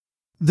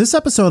This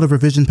episode of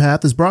Revision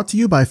Path is brought to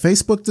you by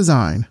Facebook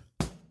Design.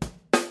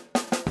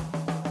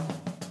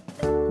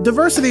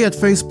 Diversity at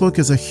Facebook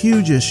is a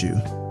huge issue.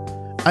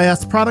 I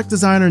asked product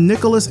designer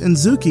Nicholas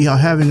Nzuki how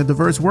having a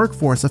diverse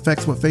workforce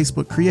affects what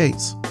Facebook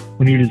creates.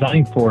 When you're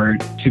designing for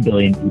 2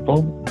 billion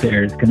people,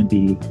 there's going to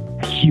be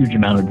a huge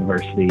amount of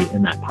diversity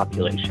in that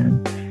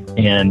population.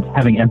 And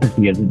having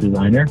empathy as a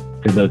designer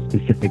for those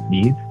specific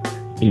needs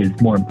is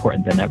more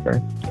important than ever.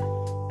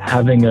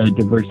 Having a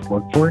diverse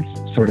workforce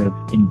sort of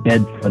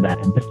embeds some of that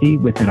empathy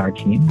within our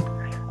team,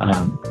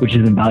 which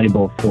is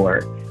invaluable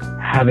for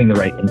having the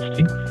right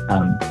instincts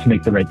to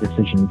make the right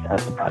decisions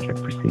as the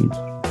project proceeds.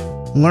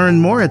 Learn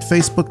more at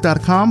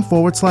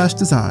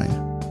facebook.com/design.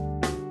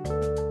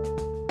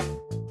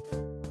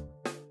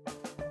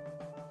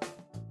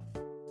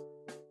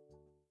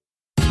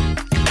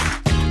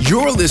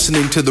 You're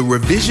listening to the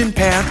Revision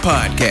Path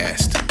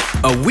Podcast,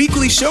 a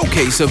weekly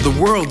showcase of the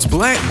world's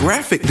Black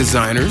graphic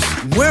designers,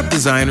 web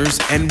designers,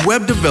 and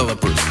web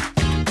developers.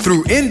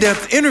 Through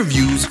in-depth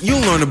interviews, you'll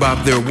learn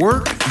about their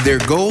work, their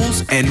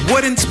goals, and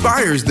what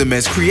inspires them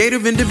as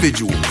creative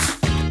individuals.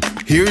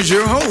 Here's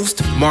your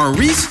host,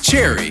 Maurice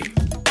Cherry.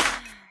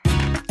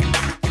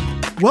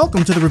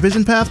 Welcome to the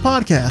Revision Path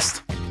Podcast.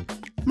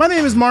 My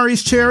name is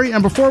Maurice Cherry,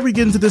 and before we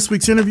get into this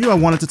week's interview, I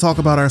wanted to talk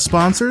about our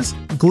sponsors,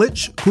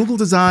 Glitch, Google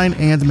Design,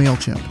 and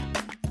MailChimp.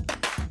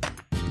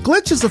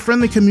 Glitch is a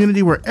friendly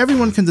community where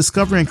everyone can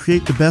discover and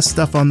create the best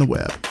stuff on the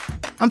web.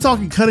 I'm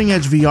talking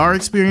cutting-edge VR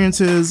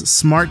experiences,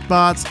 smart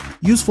bots,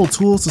 useful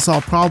tools to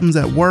solve problems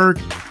at work,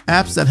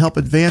 apps that help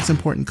advance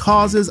important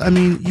causes. I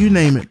mean, you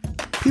name it.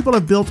 People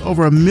have built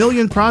over 1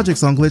 million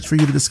projects on Glitch for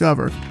you to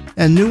discover,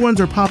 and new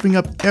ones are popping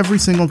up every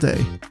single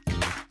day.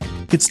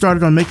 Get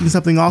started on making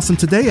something awesome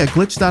today at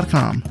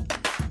glitch.com.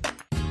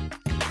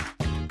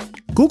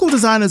 Google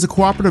Design is a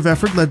cooperative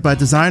effort led by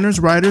designers,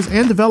 writers,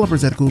 and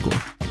developers at Google.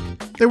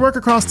 They work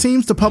across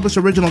teams to publish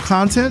original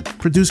content,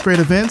 produce great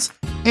events,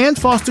 and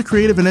foster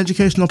creative and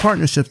educational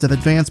partnerships that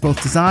advance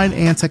both design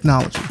and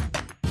technology.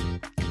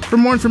 For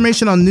more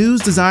information on news,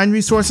 design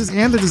resources,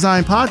 and the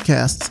design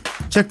podcasts,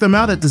 check them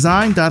out at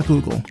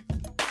design.google.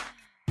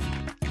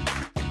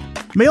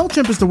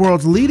 MailChimp is the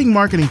world's leading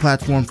marketing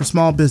platform for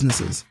small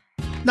businesses.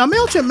 Now,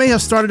 MailChimp may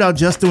have started out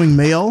just doing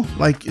mail,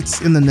 like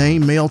it's in the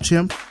name,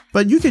 MailChimp,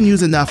 but you can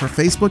use it now for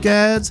Facebook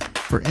ads,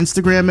 for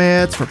Instagram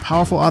ads, for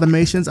powerful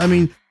automations. I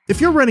mean, if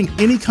you're running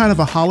any kind of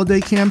a holiday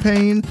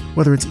campaign,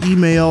 whether it's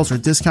emails or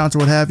discounts or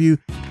what have you,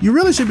 you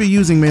really should be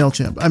using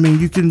MailChimp. I mean,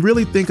 you can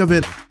really think of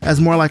it as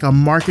more like a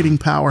marketing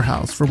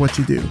powerhouse for what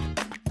you do.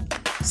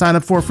 Sign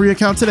up for a free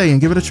account today and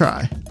give it a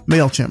try.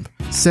 MailChimp.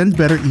 Send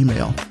better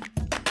email.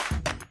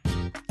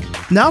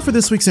 Now for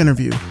this week's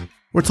interview.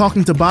 We're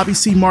talking to Bobby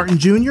C. Martin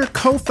Jr.,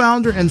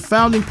 co-founder and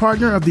founding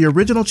partner of the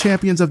Original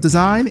Champions of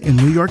Design in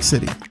New York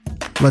City.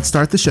 Let's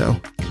start the show.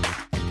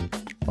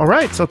 All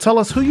right, so tell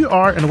us who you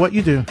are and what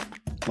you do.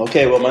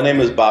 Okay, well, my name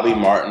is Bobby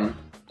Martin,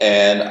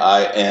 and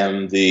I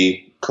am the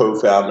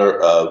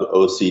co-founder of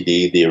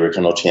OCD, the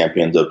Original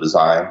Champions of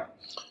Design.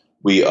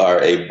 We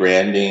are a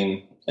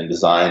branding and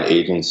design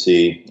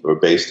agency. We're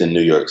based in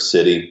New York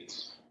City.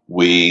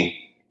 We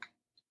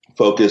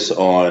focus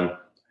on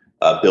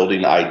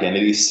building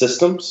identity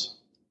systems.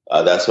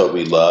 That's what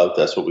we love.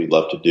 That's what we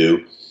love to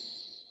do.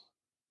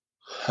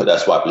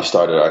 That's why we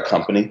started our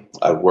company.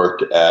 I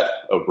worked at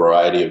a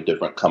variety of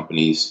different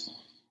companies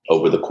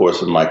over the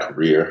course of my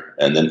career.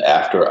 And then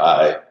after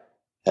I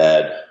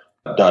had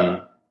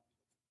kind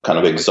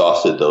of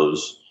exhausted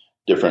those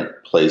different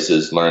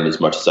places, learned as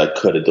much as I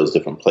could at those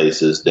different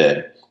places,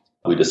 then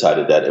we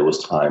decided that it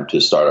was time to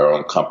start our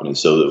own company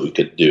so that we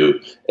could do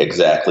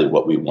exactly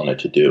what we wanted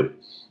to do.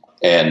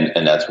 And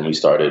that's when we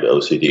started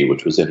OCD,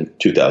 which was in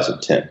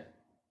 2010.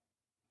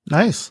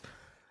 Nice.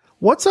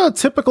 What's a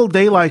typical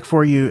day like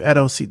for you at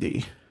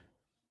OCD?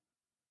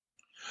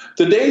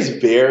 The days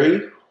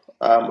vary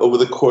over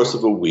the course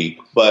of a week,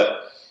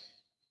 but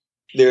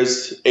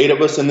there's 8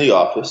 of us in the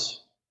office,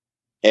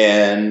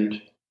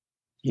 and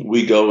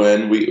we go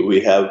in. We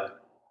have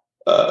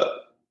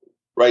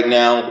right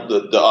now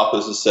the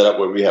office is set up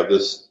where we have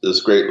this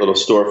great little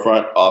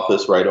storefront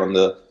office right in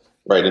the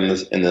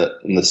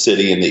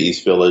city in the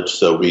East Village.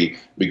 So we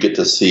get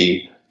to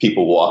see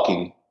people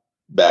walking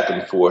back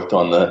and forth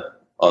on the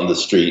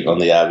street, on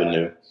the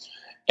avenue.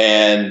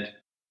 And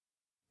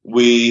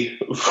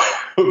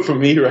for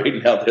me right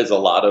now, there's a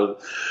lot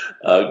of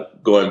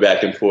going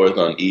back and forth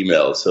on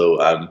email. So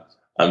I'm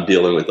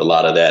dealing with a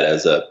lot of that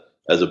as a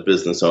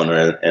business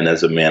owner and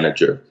as a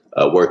manager,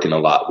 working a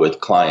lot with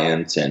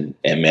clients and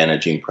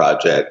managing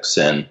projects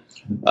and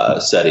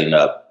setting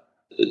up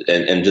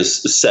and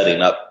just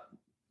setting up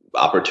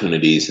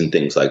opportunities and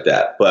things like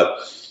that. But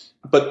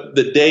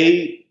the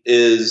day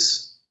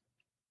is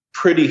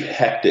pretty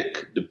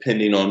hectic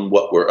depending on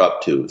what we're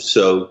up to.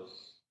 So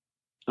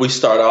we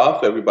start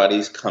off,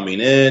 everybody's coming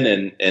in,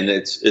 and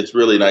it's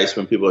really nice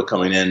when people are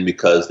coming in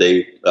because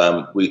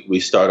we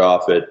start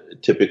off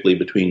at typically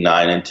between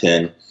 9 and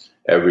 10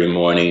 every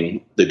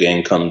morning. The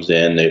gang comes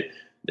in,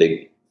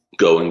 they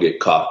go and get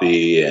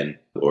coffee,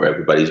 or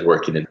everybody's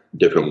working in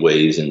different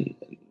ways and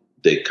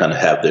they kind of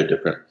have their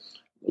different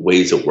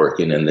ways of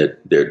working and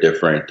their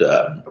different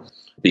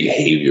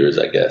behaviors,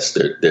 I guess,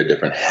 their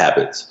different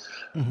habits.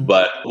 Mm-hmm.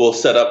 But we'll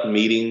set up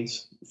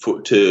meetings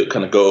to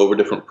kind of go over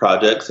different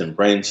projects and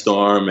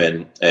brainstorm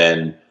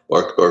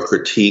or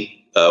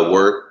critique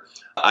work.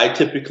 I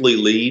typically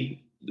lead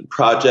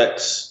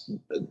projects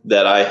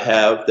that I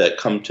have that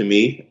come to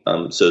me.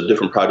 So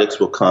different projects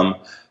will come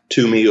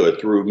to me or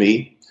through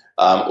me.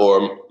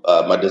 Or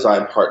my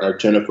design partner,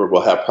 Jennifer,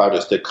 will have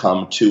projects that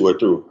come to or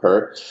through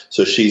her.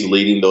 So she's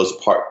leading those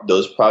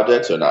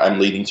projects, or I'm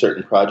leading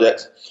certain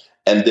projects.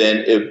 And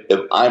then if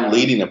I'm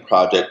leading a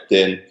project,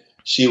 then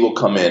she will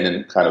come in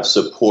and kind of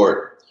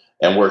support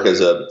and work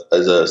as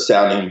a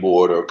sounding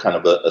board or kind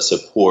of a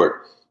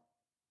support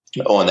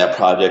on that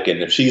project.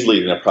 And if she's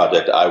leading a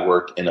project, I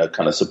work in a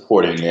kind of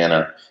supporting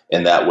manner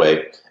in that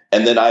way.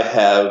 And then I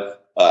have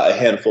a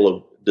handful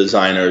of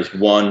designers,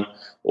 one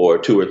or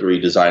two or three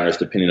designers,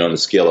 depending on the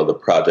scale of the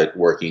project,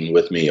 working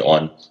with me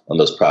on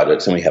those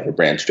projects. And we have a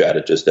brand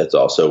strategist that's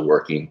also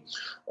working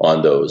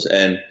on those.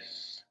 And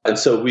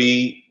so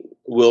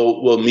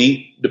we'll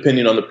meet,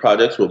 depending on the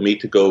projects, we'll meet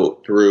to go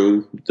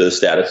through the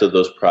status of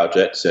those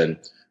projects and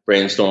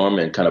brainstorm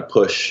and kind of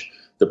push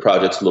the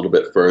projects a little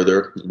bit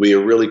further. We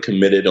are really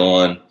committed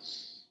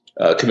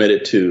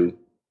to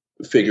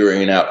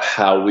figuring out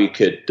how we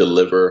could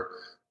deliver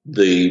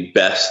the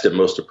best and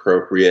most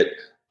appropriate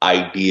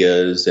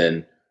ideas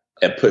and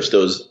push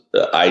those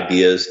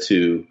ideas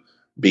to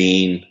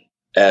being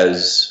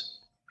as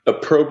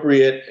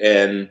appropriate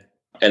and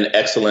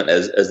excellent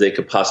as they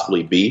could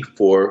possibly be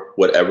for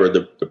whatever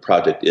the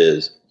project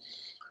is.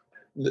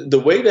 The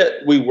way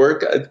that we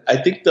work, I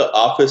think the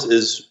office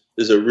is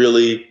a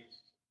really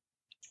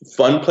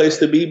fun place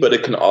to be, but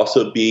it can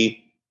also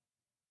be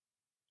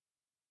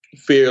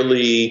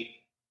fairly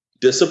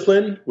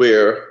disciplined,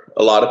 where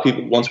a lot of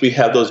people, once we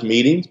have those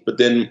meetings, but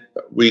then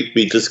we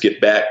just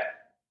get back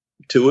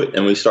to it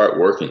and we start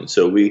working.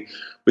 So we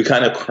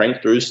kind of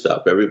crank through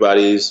stuff.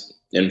 Everybody's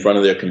in front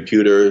of their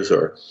computers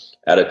or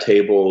at a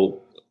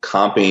table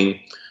comping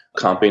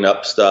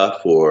up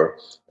stuff or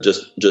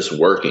just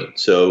working.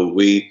 So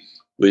we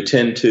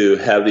tend to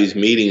have these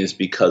meetings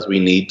because we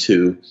need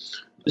to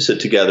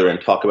sit together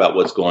and talk about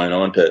what's going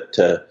on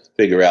to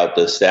figure out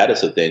the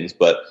status of things.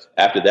 But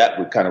after that,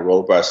 we kind of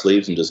roll up our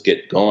sleeves and just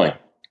get going.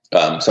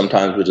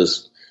 Sometimes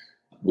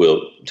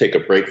we'll take a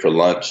break for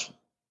lunch,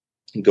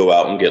 go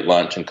out and get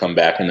lunch and come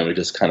back, and then we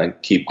just kind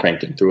of keep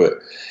cranking through it.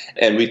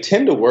 And we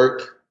tend to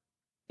work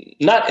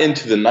not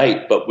into the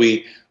night, but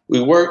we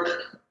work,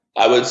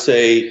 I would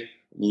say,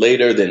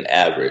 later than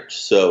average.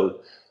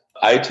 So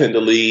I tend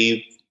to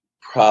leave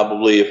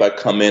probably, if I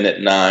come in at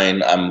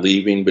 9, I'm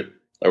leaving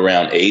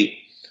around 8.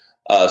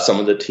 Some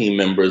of the team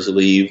members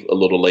leave a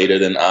little later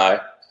than I.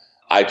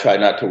 I try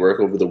not to work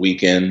over the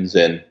weekends,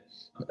 and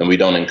we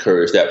don't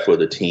encourage that for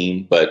the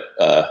team. But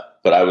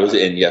I was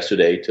in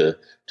yesterday to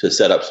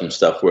set up some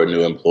stuff for a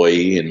new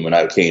employee, and when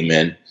I came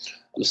in,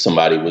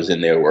 somebody was in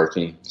there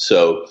working.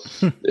 So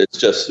it's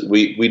just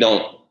we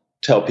don't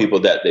tell people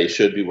that they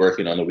should be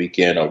working on the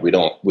weekend, or we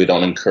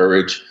don't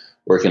encourage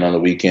working on the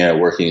weekend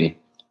or working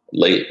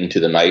late into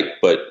the night.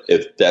 But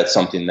if that's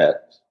something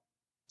that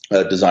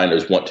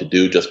designers want to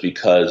do just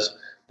because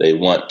they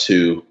want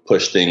to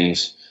push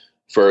things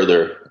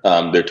further,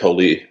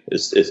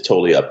 it's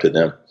totally up to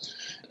them.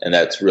 And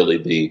that's really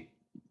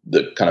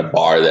the kind of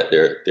bar that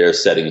they're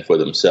setting for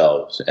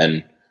themselves.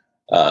 And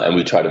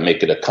we try to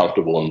make it a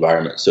comfortable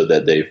environment so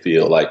that they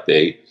feel like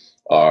they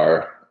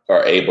are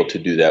able to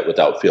do that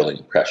without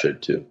feeling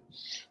pressured to.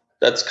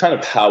 That's kind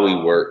of how we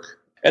work.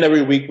 And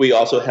every week we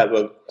also have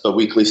a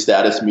weekly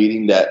status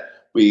meeting that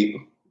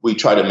we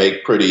try to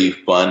make pretty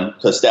fun,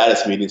 because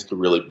status meetings can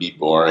really be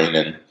boring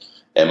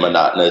and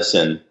monotonous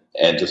and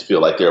just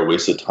feel like they're a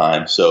waste of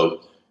time.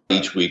 So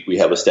each week we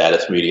have a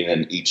status meeting,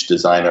 and each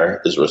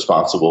designer is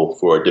responsible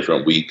for a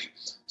different week.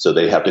 So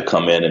they have to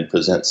come in and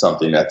present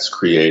something that's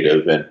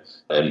creative and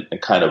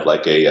kind of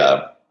like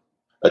a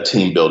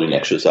team building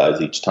exercise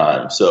each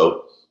time.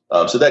 So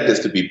that gets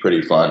to be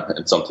pretty fun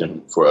and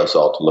something for us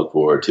all to look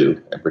forward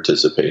to and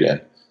participate in.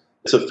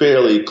 It's a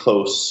fairly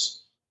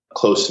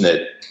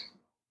close-knit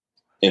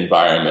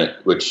environment,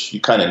 which you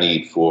kind of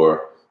need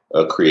for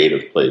a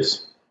creative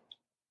place.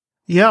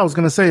 Yeah, I was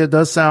going to say, it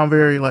does sound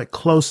very like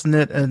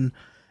close-knit and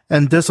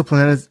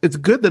disciplined. And it's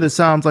good that it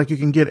sounds like you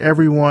can get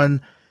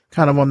everyone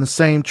kind of on the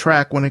same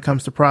track when it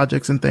comes to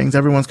projects and things.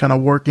 Everyone's kind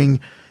of working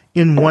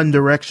in one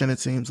direction, it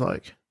seems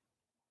like.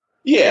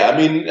 Yeah, I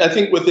mean, I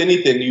think with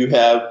anything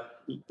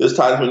there's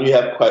times when you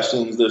have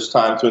questions, there's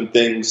times when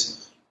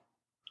things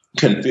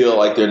can feel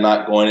like they're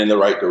not going in the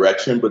right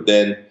direction, but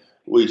then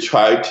we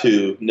try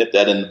to nip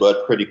that in the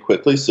bud pretty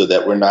quickly so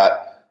that we're not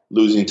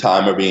losing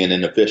time or being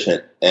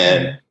inefficient.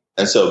 And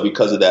so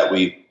because of that,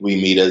 we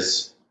meet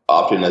as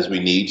often as we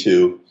need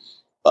to.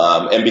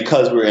 And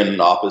because we're in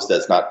an office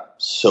that's not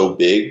so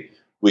big,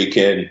 we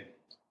can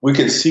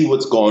see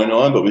what's going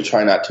on, but we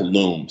try not to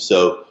loom.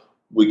 So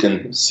we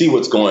can see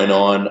what's going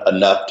on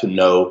enough to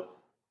know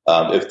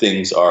if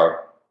things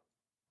are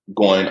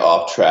going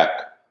off track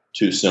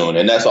too soon.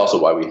 And that's also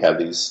why we have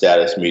these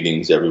status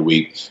meetings every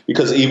week,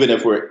 because even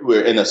if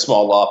we're in a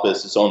small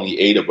office, it's only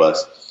 8 of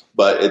us,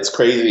 but it's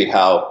crazy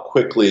how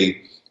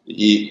quickly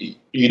you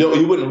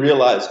wouldn't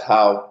realize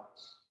how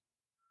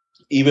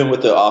even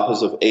with the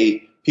office of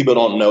 8, people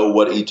don't know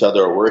what each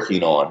other are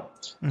working on.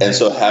 Mm-hmm. And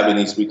so having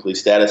these weekly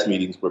status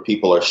meetings where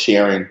people are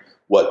sharing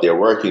what they're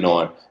working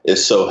on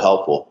is so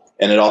helpful.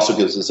 And it also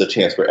gives us a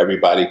chance for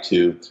everybody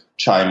to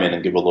chime in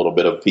and give a little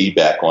bit of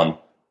feedback on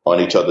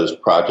each other's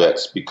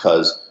projects,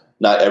 because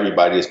not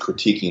everybody is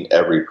critiquing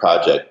every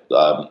project.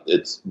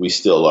 We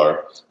still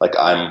are, like,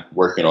 I'm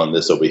working on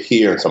this over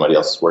here and somebody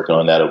else is working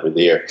on that over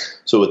there.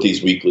 So with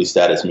these weekly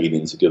status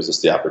meetings, it gives us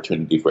the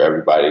opportunity for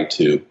everybody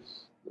to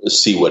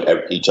see what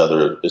each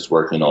other is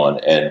working on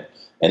and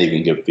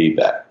even give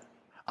feedback.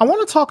 I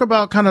want to talk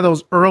about kind of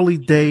those early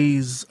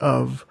days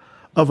of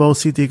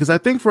OCD, because I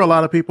think for a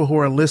lot of people who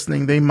are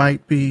listening, they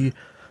might be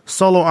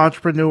solo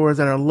entrepreneurs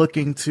that are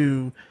looking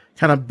to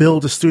kind of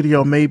build a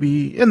studio,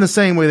 maybe in the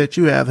same way that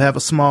you have a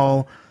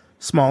small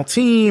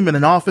team in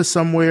an office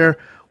somewhere.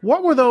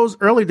 What were those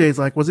early days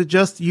like? Was it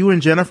just you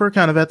and Jennifer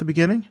kind of at the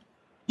beginning?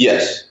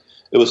 Yes,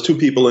 it was 2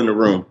 people in the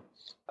room.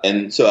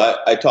 And so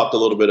I talked a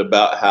little bit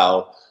about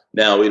how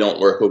now we don't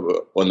work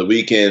on the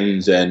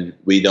weekends and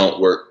we don't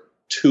work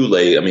too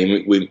late. I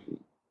mean, we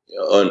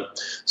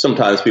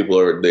sometimes people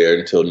are there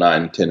until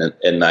 9, 10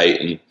 at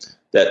night, and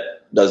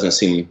that doesn't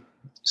seem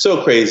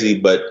so crazy,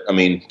 but I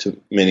mean, to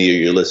many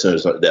of your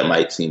listeners, that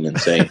might seem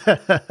insane.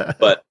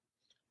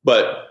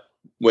 But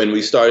when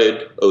we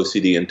started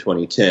OCD in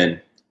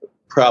 2010,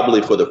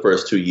 probably for the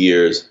first 2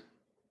 years,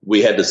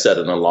 we had to set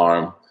an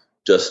alarm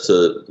just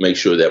to make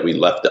sure that we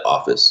left the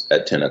office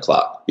at 10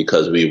 o'clock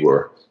because we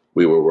were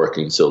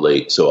working so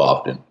late so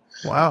often.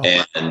 Wow.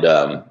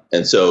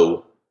 And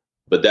so,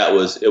 but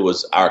it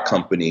was our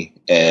company,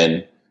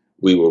 and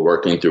we were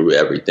working through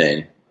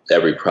everything,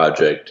 every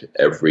project,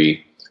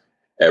 every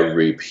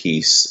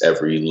piece,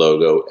 every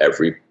logo,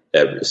 every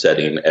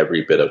setting,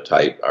 every bit of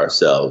type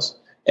ourselves.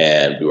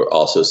 And we were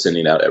also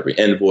sending out every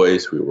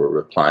invoice. We were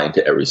replying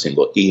to every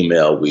single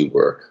email. We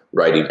were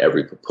writing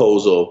every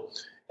proposal,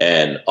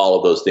 and all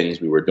of those things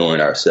we were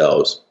doing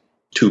ourselves,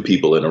 2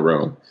 people in a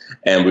room.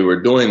 And we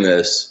were doing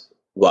this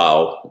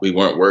while we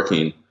weren't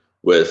working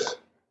with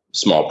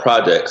small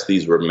projects.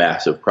 These were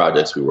massive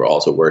projects we were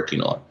also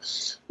working on.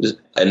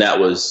 And that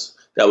was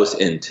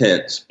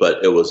intense,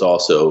 but it was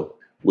also,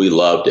 we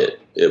loved it.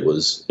 It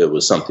was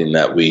something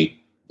that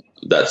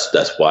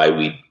that's why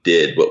we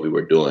did what we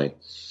were doing.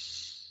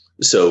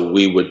 So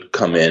we would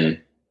come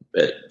in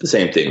at the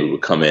same thing. We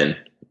would come in,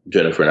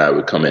 Jennifer and I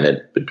would come in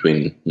at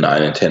between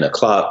 9 and 10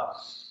 o'clock.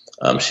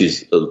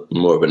 She's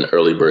more of an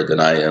early bird than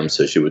I am,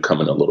 so she would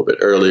come in a little bit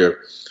earlier,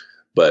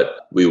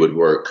 but we would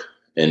work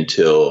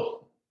until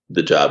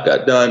the job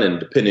got done.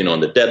 And depending on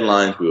the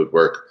deadlines, we would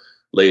work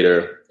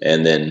later.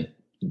 And then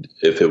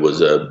if it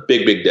was a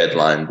big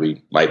deadline,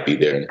 we might be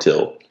there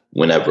until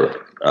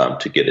whenever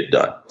to get it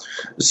done.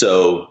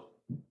 So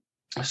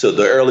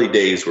the early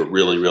days were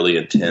really, really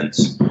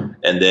intense.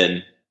 And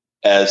then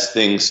as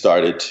things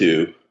started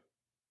to,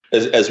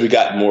 as we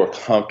got more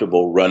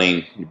comfortable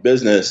running the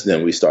business,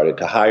 then we started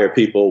to hire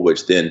people,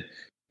 which then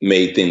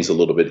made things a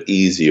little bit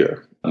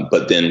easier.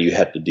 But then you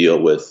had to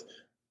deal with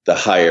the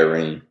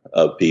hiring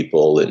of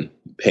people and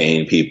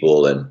paying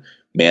people and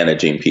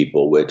managing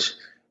people, which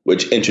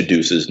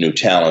introduces new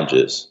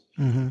challenges.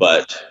 Mm-hmm.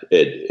 But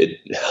it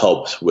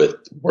helps with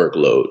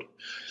workload.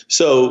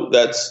 So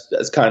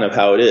that's kind of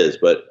how it is.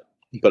 But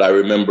I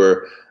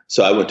remember,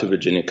 so I went to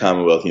Virginia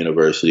Commonwealth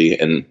University,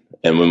 and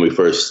when we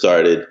first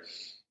started,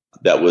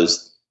 that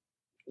was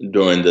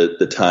during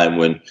the time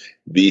when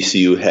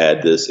VCU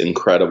had this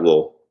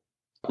incredible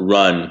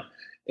run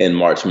in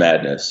March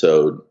Madness.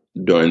 So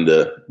during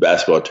the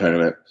basketball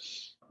tournament,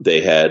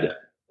 they had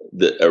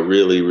a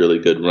really, really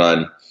good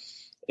run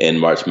in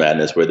March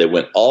Madness where they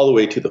went all the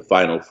way to the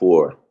Final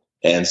Four.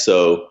 And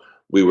so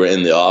we were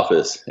in the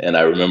office, and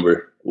I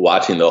remember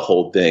watching the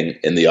whole thing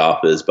in the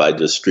office by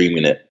just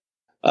streaming it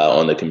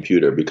on the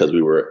computer, because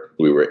we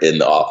were in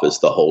the office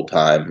the whole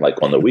time,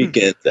 like on the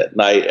weekends, at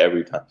night,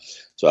 every time.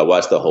 So I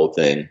watched the whole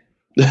thing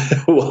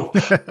while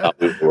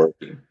we were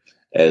working.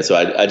 And so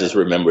I just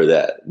remember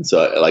that. And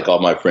so like all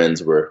my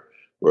friends were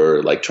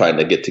like trying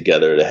to get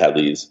together to have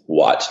these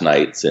watch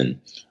nights,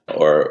 and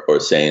or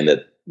saying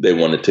that they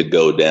wanted to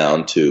go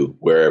down to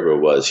wherever it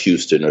was,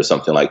 Houston or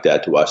something like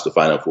that, to watch the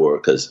Final Four,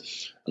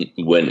 because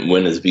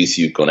when is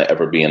VCU going to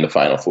ever be in the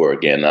Final Four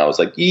again? And I was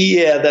like,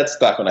 yeah, that's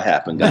not going to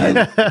happen,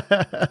 guys.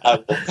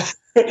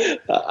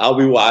 I'll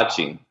be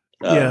watching.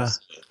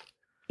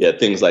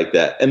 Things like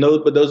that. And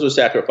those were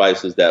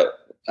sacrifices that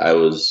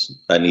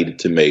I needed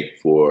to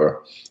make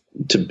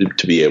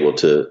to be able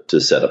to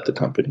set up the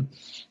company.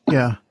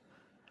 Yeah.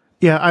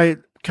 I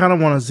kind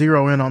of want to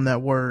zero in on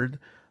that word,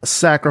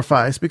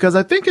 sacrifice, because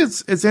I think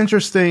it's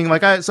interesting.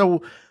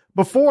 So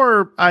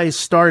before I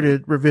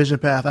started Revision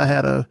Path, I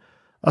had a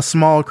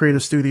small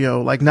creative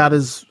studio, I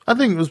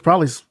think it was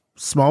probably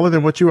smaller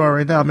than what you are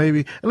right now, maybe,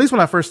 at least when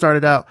I first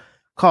started out,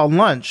 called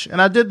Lunch.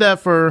 And I did that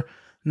for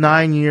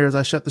 9 years.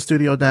 I shut the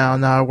studio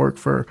down. Now I work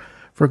for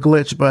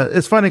Glitch. But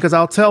it's funny because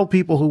I'll tell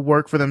people who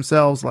work for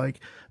themselves, like,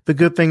 the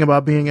good thing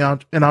about being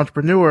an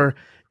entrepreneur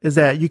is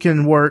that you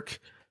can work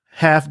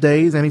half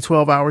days, any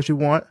 12 hours you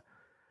want.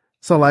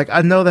 So, like,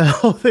 I know that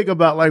whole thing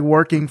about, like,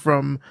 working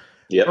from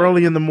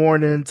early in the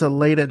morning to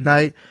late at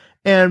night.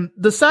 And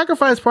the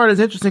sacrifice part is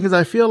interesting because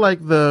I feel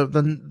like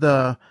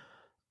the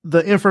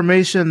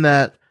information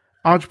that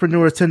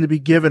entrepreneurs tend to be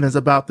given is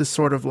about this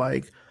sort of,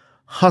 like,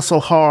 hustle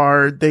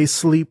hard, they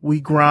sleep,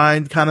 we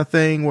grind kind of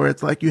thing, where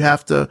it's like you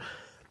have to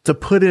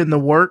put in the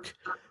work,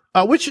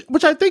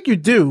 which I think you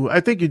do. I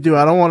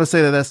don't want to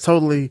say that that's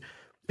totally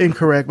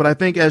incorrect, but I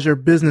think as your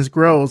business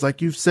grows,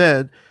 like you've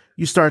said,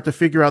 you start to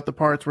figure out the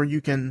parts where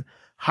you can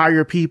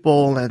hire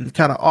people and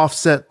kind of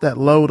offset that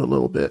load a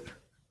little bit.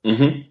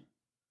 Mm-hmm.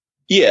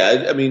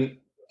 Yeah. I mean,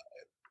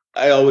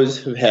 I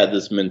always have had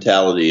this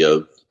mentality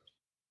of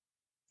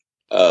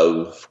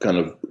kind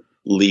of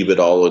leave it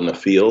all in the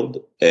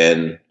field.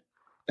 And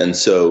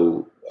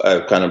so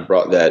I've kind of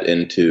brought that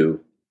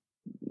into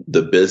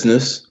the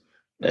business,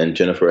 and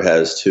Jennifer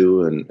has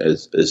too. And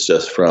it's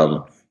just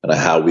from kind of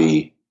how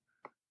we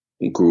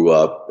grew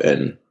up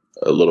and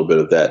a little bit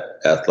of that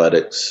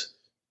athletics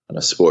and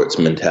a sports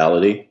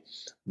mentality.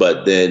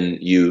 But then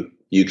you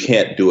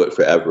can't do it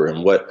forever.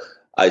 And what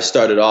I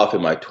started off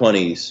in my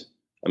 20s,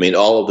 I mean,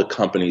 all of the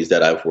companies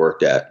that I've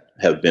worked at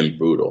have been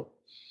brutal.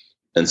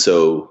 And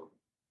so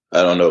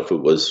I don't know if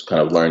it was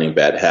kind of learning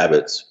bad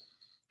habits,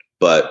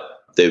 but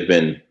they've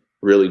been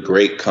really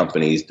great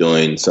companies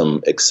doing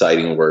some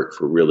exciting work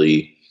for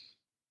really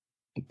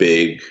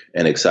big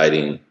and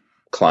exciting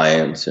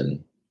clients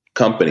and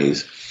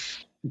companies,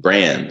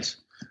 brands,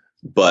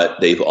 but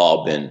they've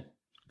all been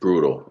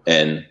brutal.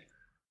 And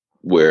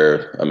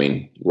where, I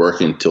mean,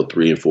 working till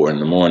 3 and 4 in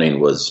the morning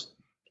was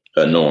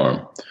a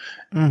norm,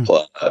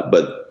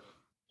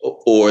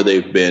 or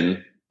they've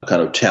been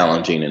kind of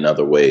challenging in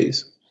other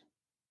ways,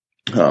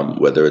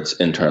 whether it's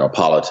internal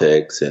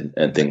politics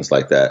and things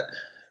like that.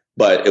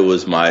 But it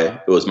was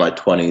my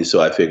 20s,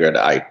 so I figured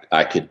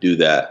I could do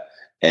that,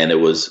 and it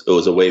was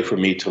a way for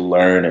me to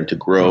learn and to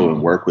grow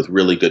and work with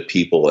really good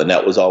people, and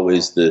that was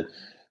always the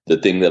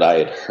thing that I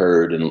had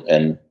heard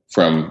and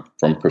from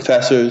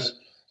professors,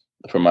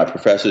 from my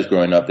professors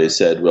growing up. They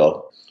said,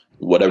 well,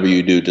 whatever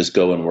you do, just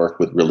go and work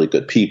with really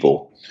good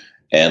people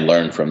and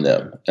learn from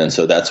them. And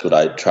so that's what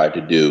I tried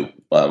to do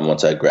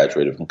once I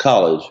graduated from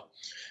college.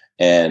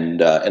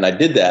 And I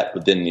did that,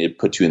 but then it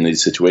puts you in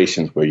these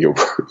situations where you're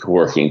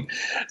working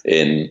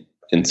in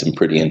some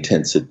pretty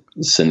intense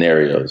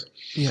scenarios.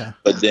 Yeah.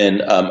 But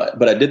then,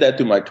 but I did that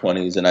through my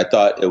 20s, and I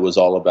thought it was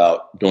all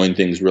about doing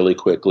things really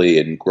quickly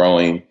and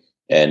growing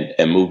and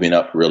moving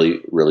up really,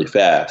 really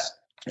fast.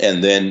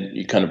 And then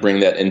you kind of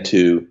bring that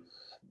into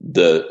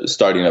the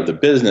starting of the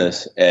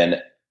business.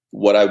 And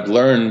what I've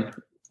learned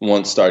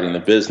once starting the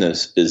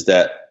business is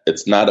that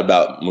it's not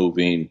about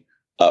moving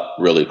up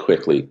really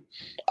quickly.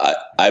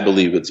 I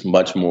believe it's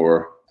much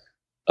more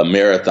a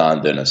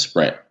marathon than a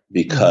sprint,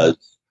 because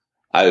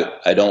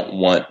I don't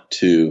want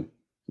to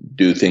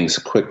do things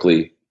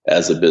quickly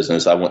as a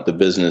business. I want the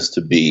business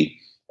to be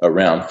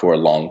around for a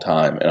long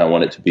time, and I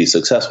want it to be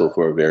successful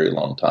for a very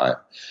long time.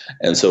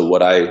 And so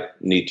what I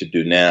need to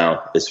do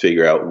now is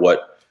figure out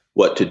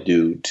what to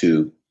do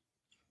to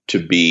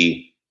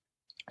be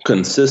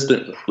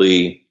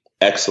consistently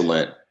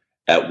excellent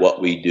at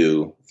what we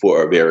do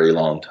for a very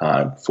long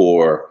time,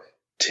 for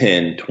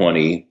 10,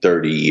 20,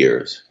 30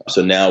 years.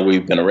 So now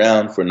we've been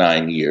around for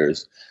 9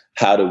 years.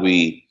 How do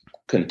we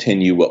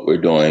continue what we're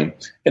doing?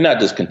 And not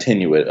just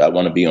continue it. I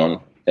want to be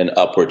on an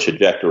upward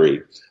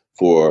trajectory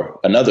for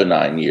another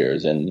 9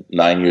 years and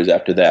 9 years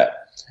after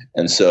that.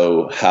 And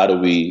so how do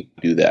we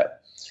do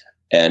that?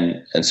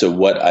 And so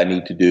what I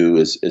need to do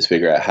is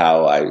figure out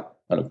how I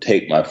kind of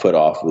take my foot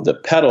off with the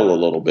pedal a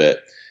little bit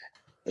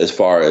as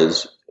far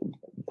as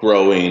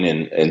growing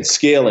and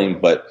scaling,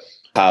 but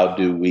how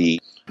do we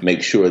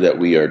make sure that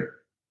we are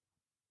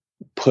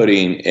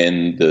putting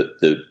in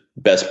the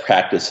best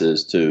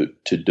practices to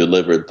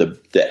deliver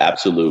the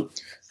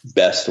absolute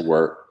best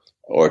work,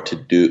 or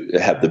to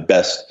have the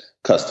best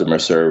customer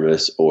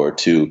service, or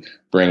to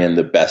bring in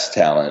the best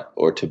talent,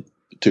 or to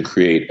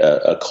create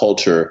a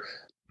culture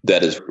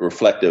that is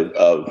reflective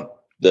of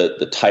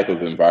the type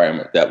of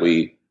environment that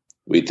we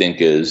think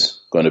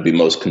is going to be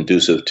most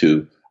conducive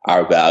to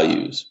our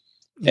values.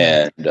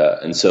 And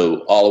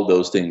so all of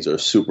those things are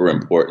super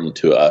important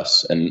to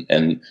us.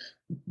 And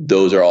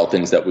those are all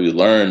things that we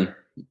learn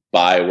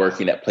by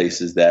working at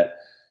places that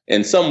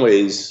in some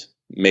ways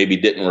maybe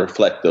didn't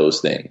reflect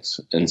those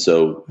things. And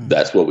so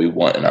that's what we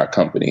want in our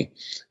company.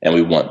 And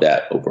we want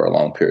that over a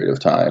long period of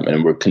time.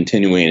 And we're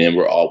continuing, and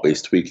we're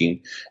always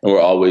tweaking, and we're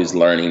always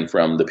learning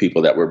from the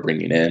people that we're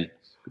bringing in,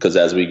 because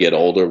as we get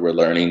older, we're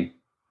learning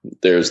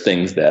there's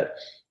things that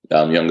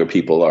younger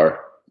people are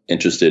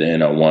interested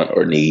in or want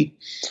or need.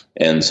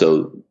 And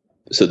so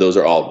those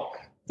are all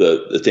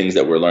the things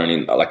that we're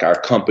learning. Like, our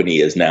company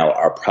is now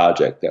our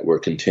project that we're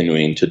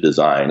continuing to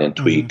design and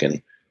tweak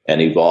and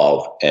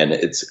evolve. And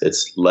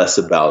it's less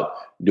about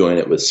doing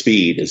it with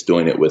speed. It's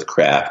doing it with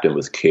craft and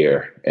with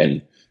care,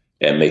 and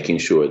making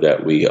sure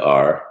that we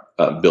are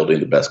building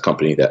the best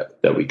company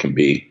that we can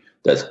be,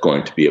 that's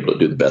going to be able to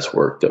do the best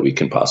work that we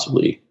can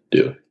possibly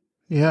do.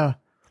 Yeah.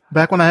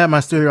 Back when I had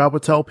my studio, I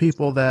would tell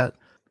people that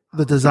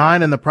the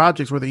design and the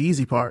projects were the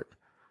easy part.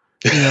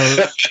 You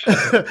know,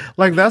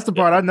 like that's the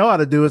part I know how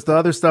to do. It's the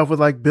other stuff with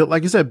like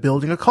like you said,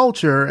 building a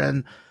culture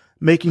and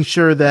making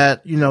sure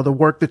that, you know, the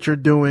work that you're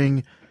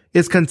doing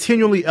is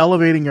continually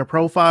elevating your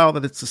profile,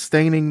 that it's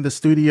sustaining the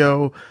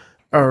studio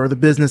or the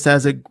business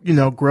as it, you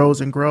know, grows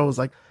and grows.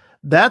 Like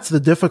that's the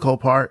difficult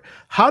part.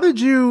 How did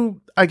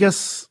you, I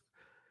guess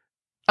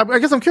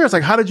I'm curious,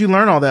 like, how did you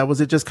learn all that?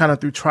 Was it just kind of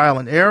through trial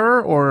and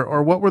error,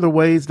 or what were the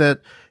ways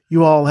that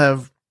you all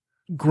have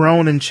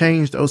grown and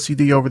changed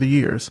OCD over the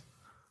years?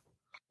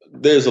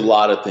 There's a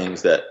lot of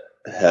things that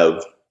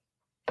have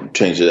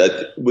changed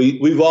it.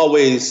 We've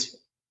always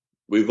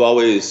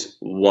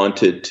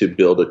wanted to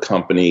build a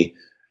company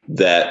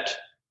that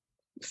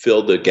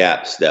filled the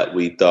gaps that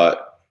we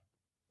thought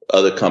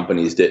other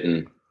companies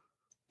didn't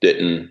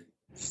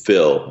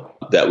fill,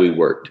 that we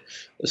worked.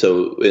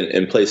 So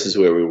in places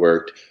where we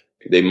worked,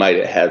 they might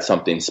have had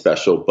something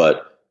special,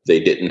 but they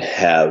didn't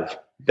have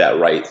that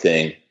right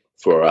thing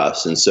for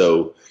us. And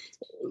so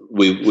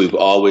we've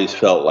always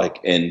felt like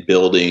in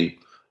building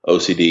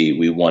OCD,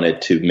 we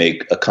wanted to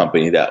make a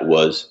company that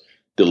was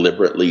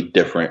deliberately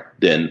different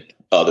than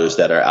others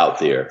that are out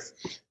there.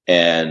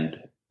 And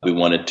we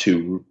wanted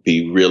to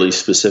be really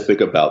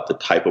specific about the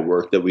type of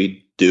work that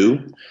we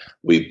do.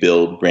 We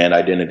build brand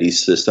identity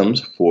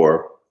systems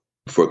for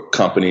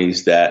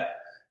companies that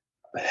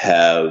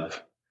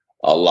have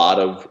a lot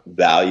of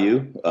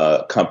value,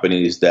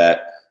 companies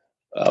that,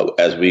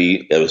 as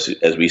we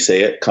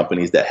say it,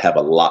 companies that have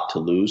a lot to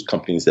lose,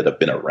 companies that have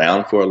been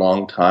around for a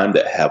long time,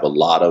 that have a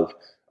lot of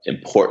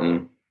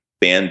important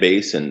fan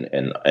base and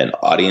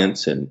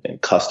audience and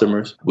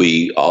customers.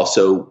 We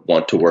also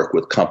want to work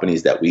with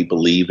companies that we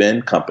believe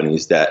in,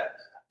 companies that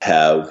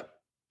have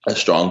a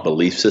strong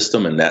belief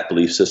system, and that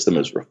belief system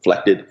is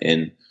reflected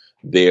in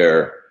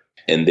their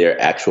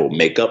actual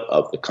makeup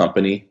of the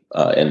company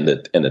and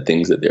the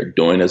things that they're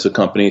doing as a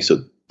company.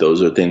 So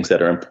those are things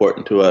that are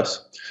important to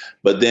us.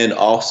 But then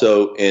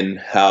also in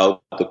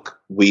how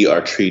we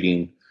are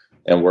treating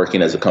and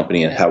working as a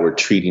company and how we're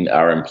treating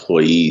our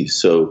employees.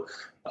 So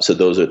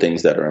those are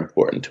things that are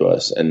important to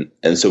us. And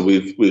so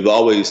we've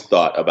always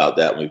thought about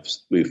that.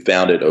 We've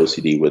founded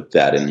OCD with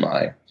that in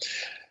mind.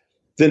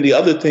 Then the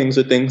other things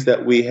are things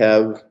that we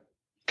have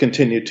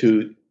continued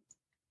to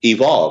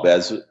evolve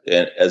as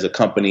a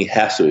company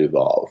has to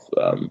evolve.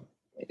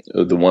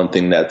 The one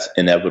thing that's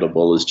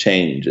inevitable is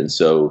change. And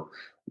so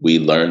we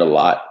learn a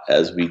lot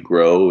as we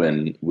grow,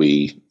 and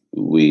we've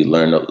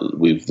learned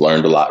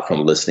a lot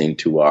from listening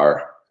to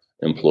our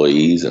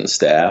employees and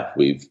staff.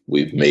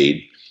 We've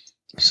made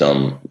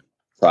some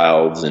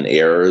trials and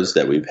errors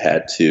that we've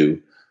had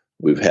to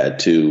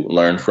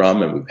learn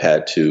from, and we've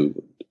had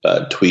to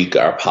tweak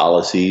our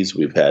policies.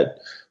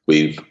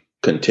 We've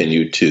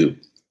continued to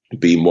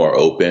be more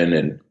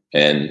open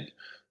and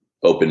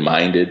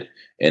open-minded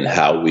in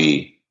how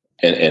we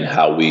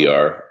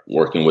are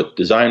working with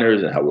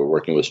designers and how we're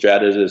working with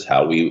strategists,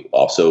 how we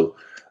also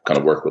kind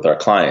of work with our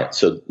clients.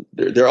 So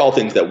they're all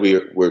things that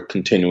we're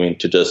continuing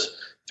to just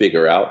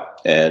figure out,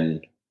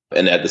 and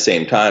at the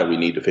same time, we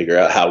need to figure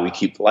out how we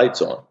keep the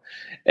lights on.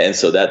 And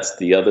so that's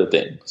the other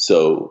thing.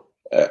 So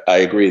I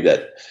agree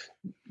that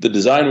the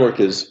design work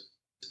is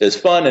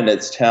fun and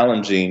it's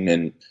challenging,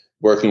 and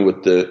working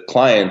with the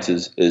clients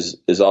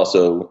is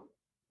also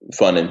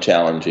fun and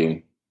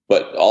challenging.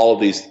 But all of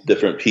these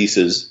different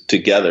pieces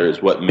together is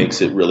what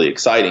makes it really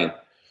exciting.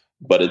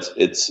 But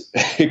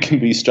it can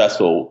be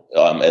stressful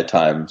at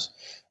times,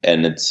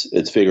 and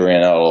it's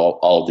figuring out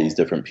all of these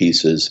different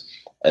pieces,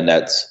 and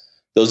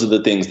those are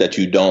the things that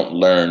you don't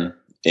learn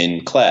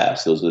in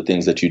class. Those are the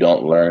things that you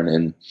don't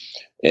learn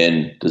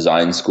in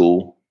design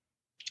school.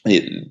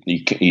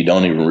 You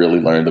don't even really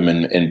learn them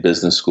in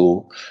business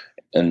school.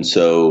 And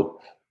so,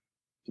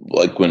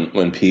 like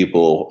when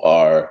people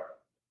are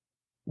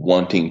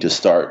wanting to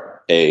start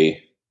a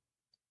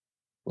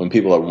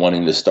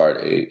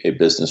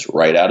business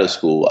right out of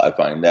school, I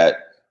find that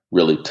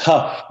really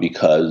tough,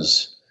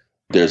 because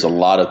there's a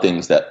lot of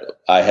things that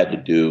I had to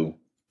do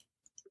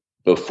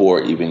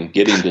before even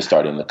getting to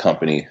starting the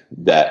company,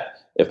 that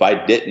if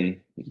I didn't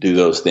do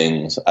those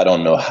things, I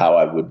don't know how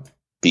I would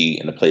be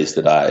in the place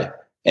that I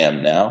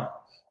am now,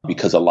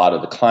 because a lot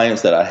of the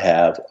clients that I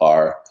have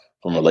are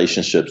from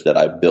relationships that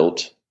I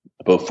built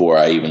before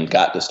I even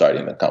got to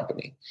starting the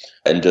company.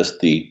 And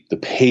just the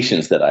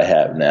patience that I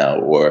have now,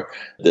 or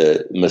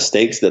the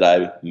mistakes that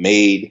I've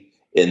made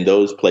in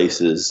those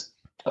places,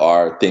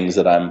 are things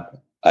that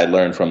I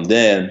learned from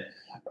then,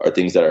 are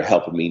things that are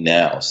helping me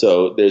now.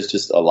 So there's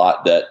just a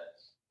lot that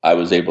I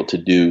was able to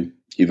do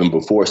even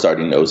before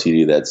starting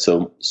OCD that's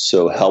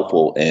so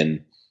helpful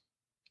in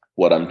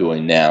what I'm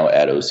doing now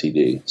at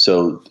OCD.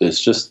 So it's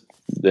just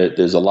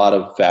there's a lot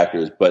of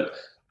factors, but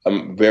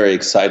I'm very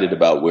excited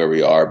about where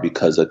we are,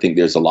 because I think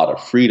there's a lot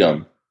of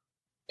freedom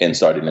in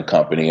starting a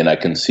company, and I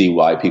can see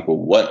why people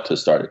want to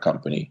start a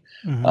company.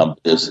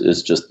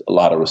 It's just a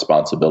lot of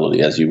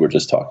responsibility, as you were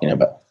just talking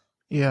about.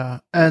 Yeah.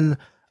 And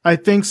I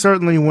think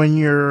certainly when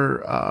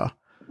you're,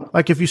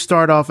 like if you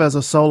start off as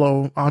a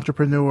solo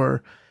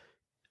entrepreneur,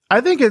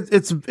 I think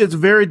it's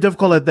very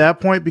difficult at that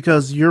point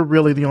because you're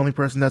really the only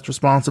person that's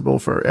responsible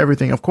for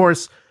everything. Of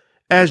course,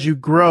 as you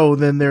grow,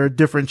 then there are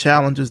different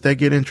challenges that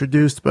get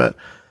introduced. But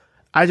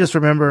I just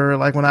remember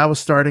like when I was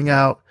starting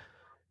out,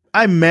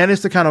 I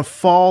managed to kind of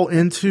fall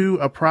into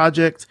a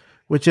project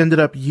which ended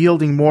up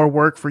yielding more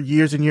work for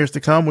years and years to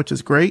come, which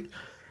is great.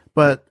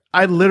 But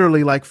I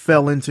literally like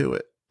fell into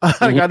it.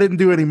 Like I didn't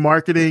do any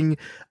marketing.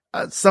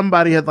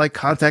 Somebody had like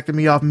contacted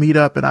me off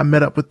Meetup and I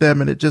met up with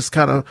them and it just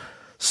kind of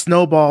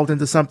snowballed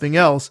into something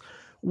else.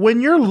 When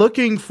you're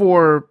looking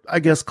for, I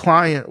guess, if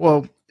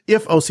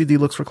OCD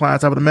looks for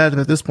clients, I would imagine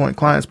at this point,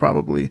 clients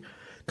probably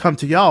come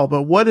to y'all,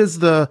 but what's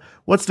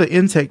the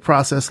intake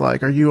process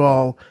like? Are you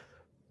all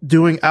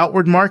doing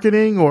outward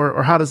marketing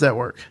or how does that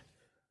work?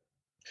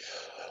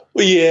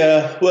 Well,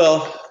 yeah,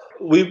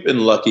 we've been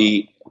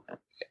lucky.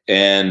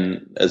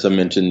 And as I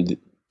mentioned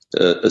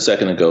a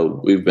second ago,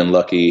 we've been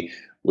lucky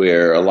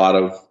where a lot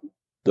of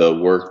the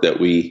work that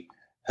we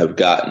have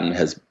gotten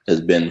has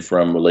been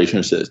from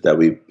relationships that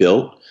we've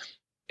built,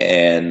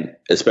 and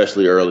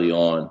especially early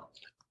on.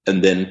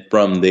 And then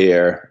from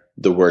there,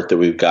 the work that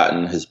we've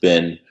gotten has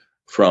been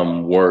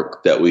from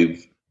work that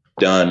we've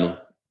done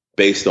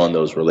based on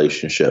those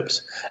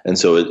relationships. And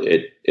so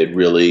it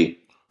really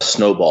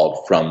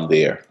snowballed from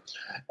there.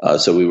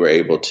 So we were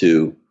able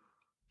to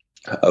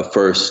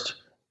first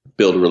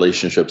build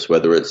relationships,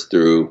 whether it's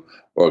through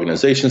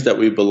organizations that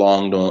we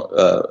belonged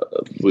on,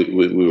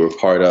 we were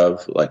part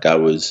of. Like I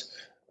was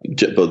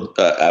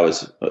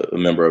a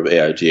member of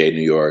AIGA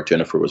New York.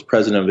 Jennifer was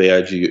president of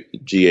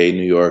AIGA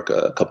New York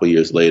a couple of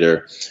years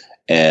later,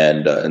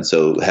 and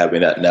so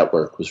having that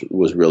network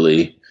was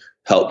really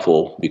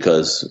helpful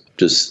because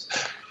just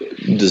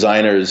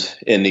designers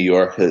in New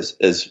York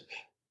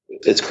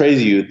it's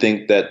crazy. You'd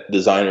think that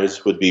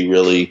designers would be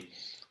really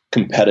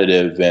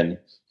competitive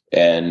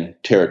and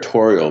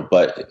territorial,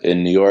 but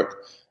in New York,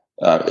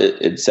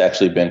 it's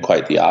actually been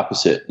quite the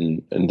opposite,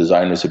 and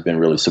designers have been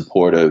really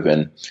supportive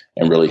and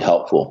really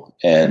helpful.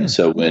 And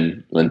so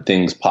when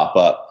things pop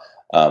up,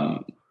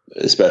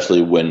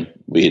 especially when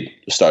we had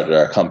started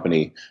our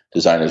company,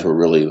 designers were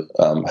really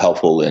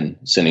helpful in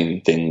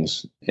sending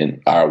things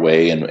in our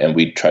way, and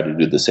we try to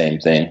do the same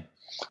thing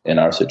in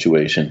our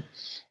situation.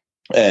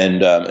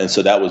 And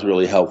so that was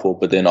really helpful.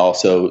 But then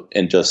also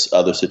in just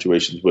other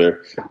situations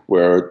where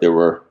there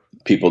were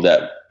people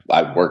that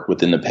I've worked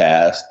with in the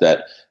past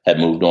that had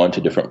moved on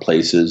to different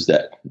places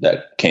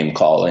that came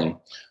calling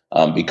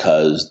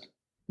because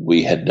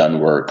we had done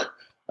work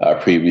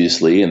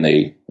previously, and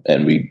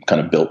we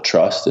kind of built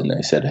trust, and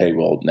they said, "Hey,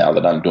 well, now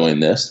that I'm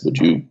doing this, would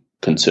you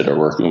consider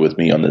working with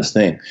me on this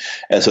thing?"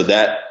 And so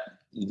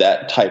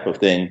that type of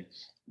thing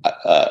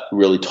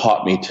really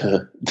taught me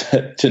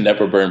to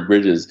never burn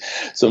bridges.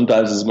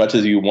 Sometimes, as much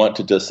as you want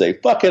to just say,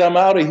 "Fuck it, I'm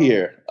out of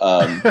here,"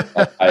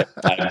 I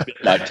bit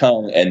my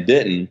tongue and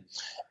didn't.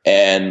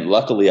 And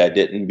luckily I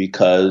didn't,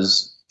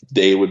 because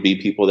they would be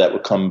people that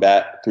would come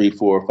back 3,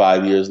 4,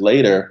 5 years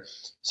later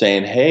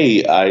saying,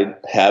 "Hey, I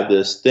have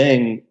this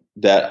thing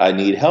that I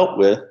need help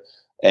with,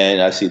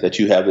 and I see that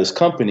you have this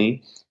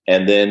company."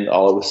 And then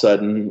all of a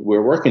sudden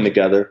we're working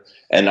together,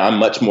 and I'm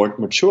much more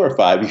mature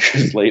 5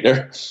 years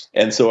later,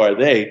 and so are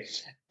they.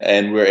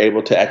 And we're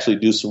able to actually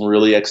do some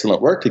really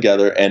excellent work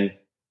together. And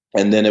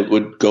then it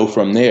would go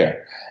from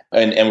there.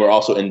 And we're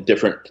also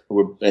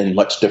we're in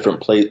much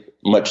different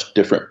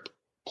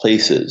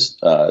places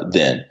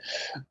then.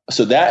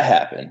 So that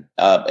happened.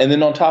 And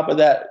then on top of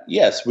that,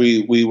 yes,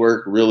 we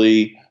work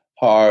really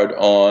hard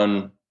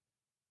on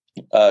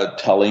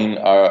telling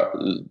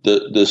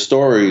the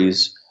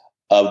stories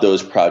of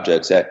those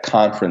projects at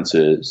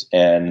conferences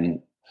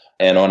and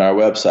on our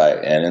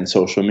website and in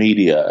social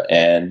media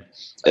and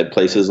at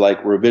places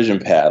like Revision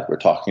Path. We're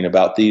talking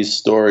about these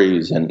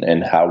stories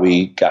and how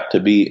we got to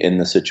be in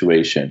the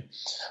situation.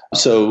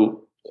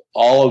 So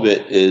all of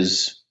it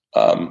is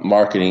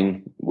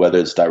marketing, whether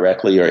it's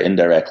directly or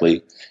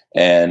indirectly,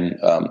 and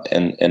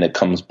it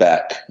comes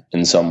back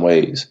in some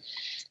ways.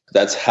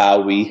 That's how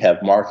we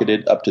have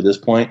marketed up to this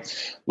point.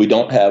 We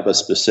don't have a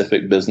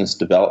specific business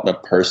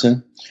development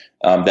person.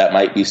 That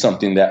might be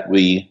something that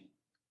we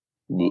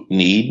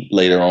need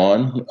later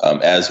on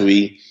as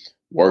we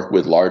work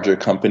with larger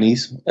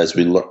companies, as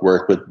we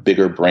work with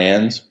bigger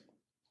brands.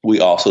 We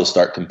also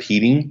start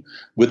competing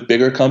with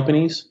bigger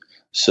companies.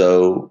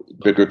 So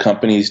bigger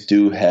companies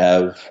do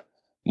have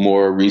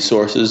more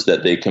resources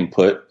that they can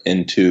put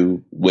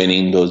into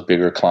winning those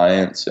bigger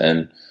clients.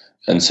 And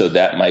so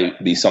that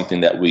might be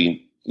something that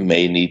we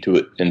may need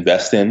to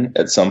invest in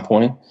at some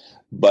point.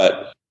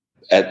 But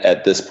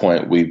at this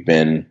point, we've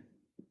been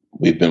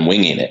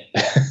winging it,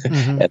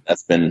 mm-hmm. and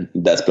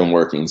that's been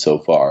working so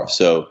far.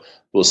 So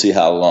we'll see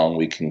how long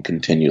we can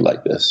continue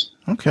like this.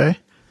 Okay.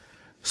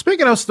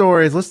 Speaking of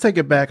stories, let's take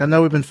it back. I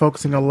know we've been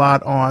focusing a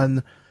lot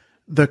on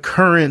the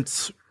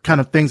current kind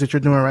of things that you're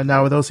doing right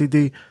now with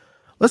OCD.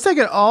 Let's take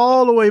it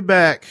all the way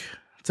back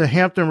to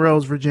Hampton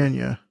Roads,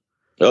 Virginia.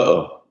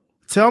 Uh-oh.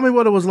 Tell me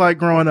what it was like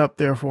growing up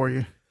there for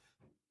you.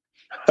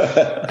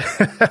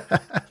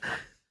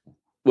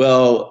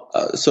 Well,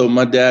 so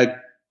my dad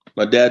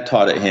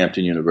taught at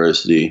Hampton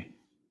University.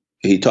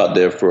 He taught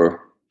there for,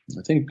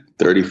 I think,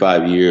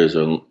 35 years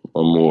or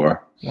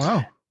more.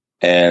 Wow.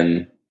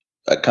 And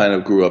I kind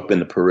of grew up in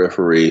the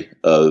periphery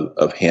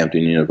of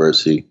Hampton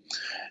University.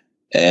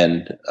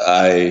 And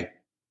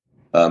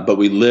but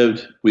we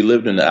lived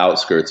in the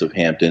outskirts of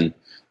Hampton,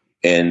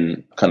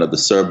 in kind of the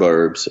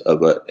suburbs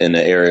in an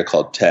area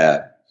called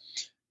Tabb.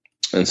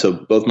 And so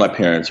both my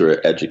parents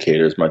were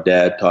educators. My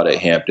dad taught at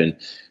Hampton.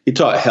 He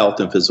taught health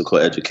and physical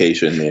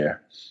education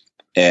there.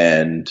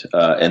 And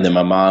then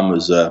my mom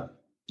was a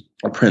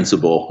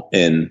principal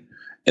in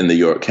the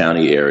York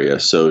County area.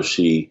 So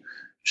she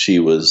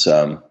was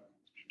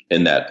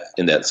in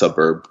that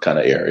suburb kind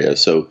of area.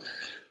 So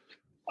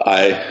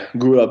I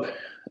grew up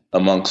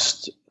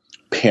amongst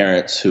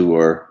parents who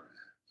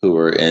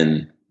were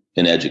in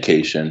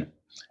education,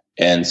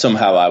 and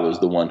somehow I was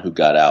the one who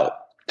got out,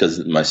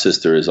 because my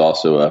sister is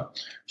also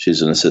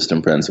she's an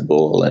assistant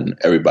principal, and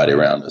everybody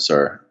around us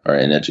are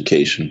in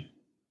education.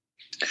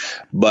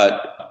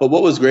 But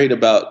what was great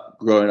about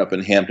growing up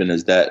in Hampton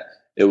is that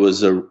it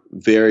was a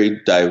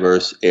very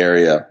diverse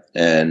area,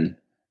 and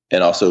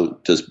also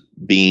just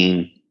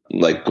being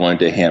like going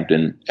to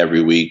Hampton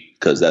every week,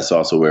 because that's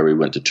also where we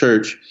went to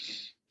church,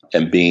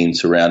 and being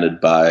surrounded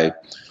by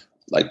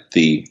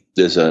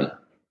there's an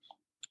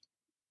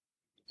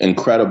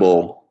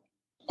incredible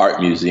art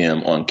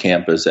museum on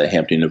campus at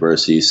Hampton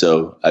University.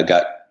 So I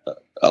got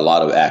a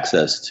lot of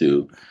access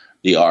to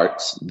the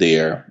arts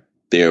there.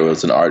 There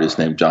was an artist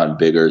named John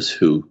Biggers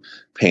who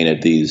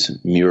painted these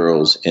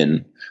murals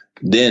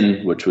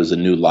which was a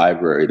new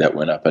library that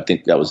went up. I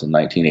think that was in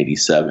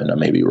 1987. I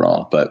may be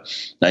wrong, but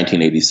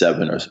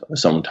 1987 or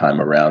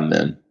sometime around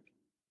then,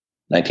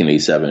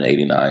 1987,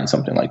 89,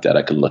 something like that.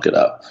 I could look it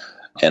up.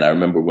 And I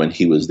remember when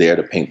he was there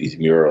to paint these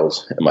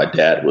murals, and my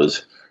dad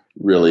was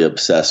really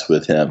obsessed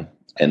with him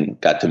and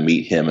got to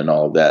meet him and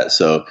all of that.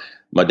 So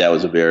my dad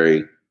was a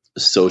very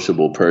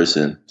sociable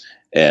person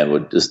and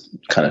would just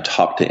kind of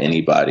talk to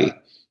anybody.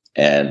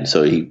 And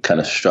so he kind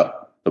of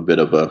struck a bit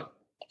of a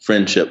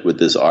friendship with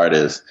this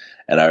artist.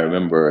 And I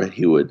remember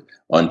he would,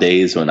 on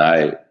days when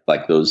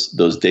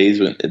those days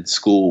in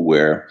school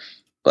where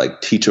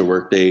like teacher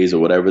work days or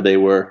whatever they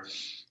were,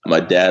 my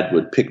dad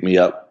would pick me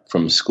up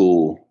from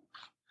school,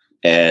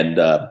 and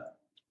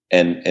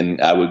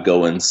I would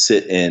go and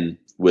sit in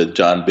with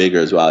John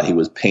Biggers while he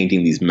was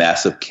painting these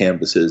massive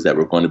canvases that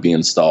were going to be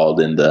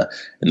installed in the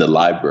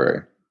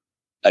library.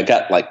 I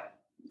got like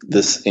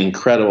this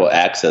incredible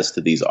access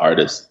to these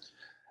artists.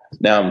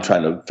 Now I'm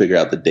trying to figure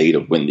out the date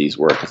of when these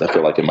were, because I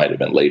feel like it might have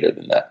been later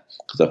than that,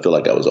 because I feel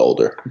like I was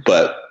older.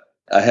 But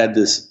I had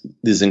this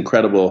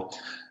incredible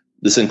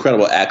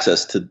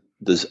access to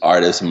this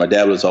artist, and my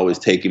dad was always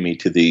taking me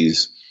to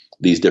these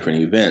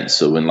different events.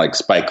 So when like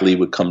Spike Lee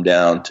would come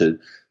down to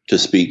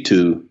speak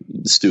to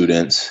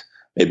students,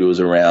 maybe it was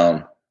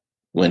around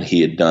when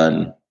he had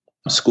done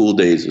school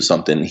days or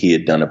something, he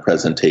had done a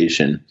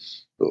presentation,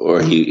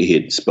 or he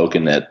had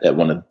spoken at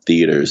one of the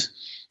theaters.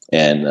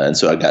 And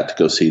so I got to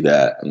go see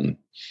that.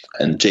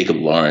 And Jacob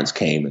Lawrence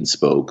came and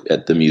spoke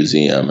at the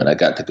museum, and I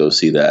got to go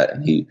see that.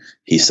 And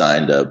he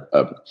signed it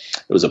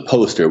was a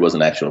poster. It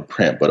wasn't actual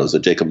print, but it was a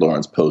Jacob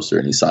Lawrence poster,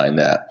 and he signed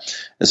that.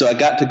 And so I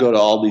got to go to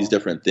all these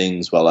different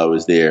things while I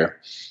was there.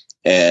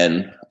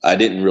 And I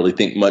didn't really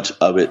think much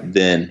of it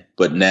then,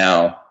 but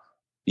now,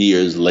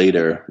 years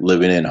later,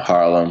 living in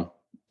Harlem,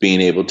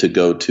 being able to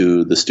go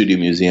to the Studio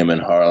Museum in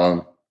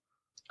Harlem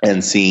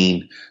and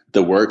seeing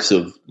the works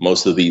of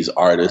most of these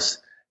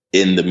artists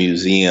in the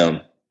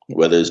museum,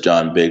 whether it's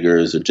John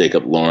Biggers or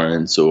Jacob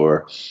Lawrence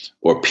or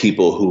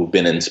people who've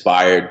been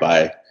inspired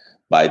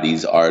by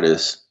these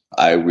artists,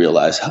 I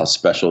realized how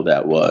special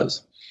that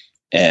was.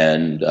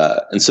 And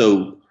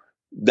so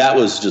that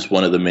was just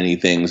one of the many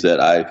things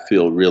that I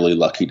feel really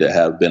lucky to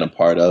have been a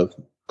part of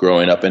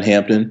growing up in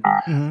Hampton.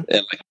 Mm-hmm. And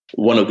like,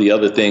 one of the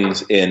other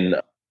things in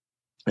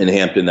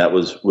Hampton that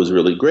was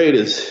really great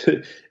is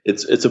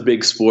it's a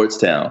big sports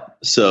town.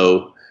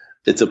 So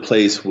it's a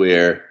place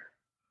where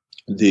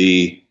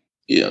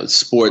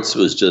sports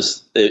was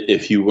just,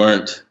 if you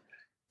weren't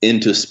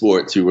into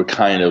sports, you were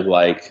kind of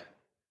like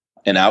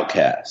an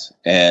outcast.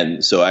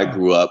 And so I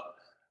grew up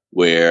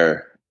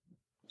where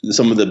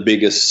some of the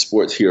biggest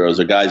sports heroes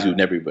are guys you've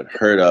never even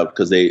heard of,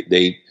 because they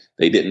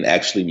didn't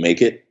actually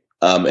make it.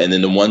 And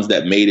then the ones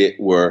that made it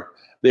were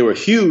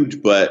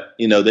huge, but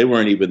they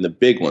weren't even the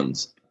big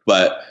ones.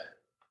 But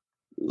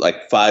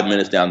like 5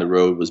 minutes down the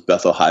road was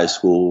Bethel High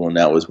School, and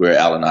that was where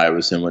Allen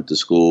Iverson went to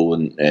school,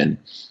 and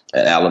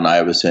Allen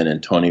Iverson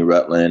and Tony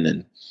Rutland,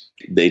 and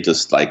they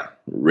just like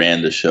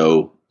ran the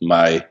show.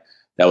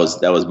 That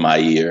was my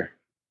year.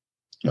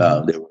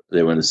 Mm-hmm.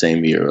 They were in the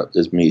same year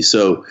as me,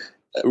 so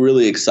a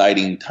really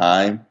exciting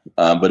time.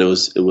 But it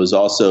was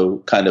also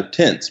kind of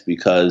tense,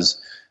 because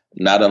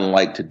not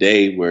unlike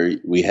today, where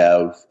we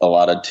have a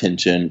lot of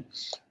tension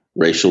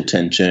racial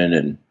tension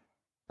and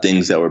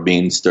things that were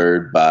being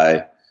stirred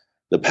by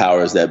the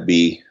powers that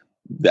be.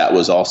 That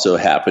was also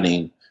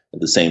happening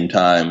at the same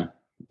time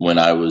when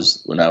I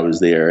was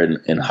there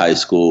in high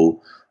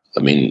school.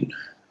 I mean,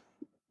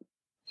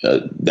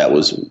 that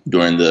was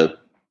during the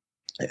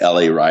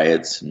LA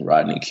riots and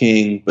Rodney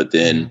King. But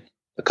then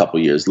a couple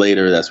years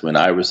later, that's when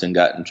Iverson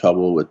got in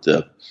trouble with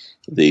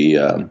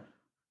the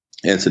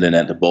incident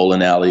at the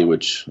bowling alley,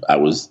 which I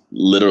was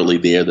literally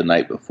there the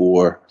night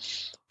before.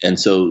 And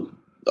so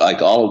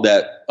like all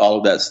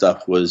of that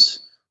stuff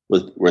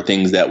were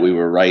things that we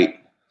were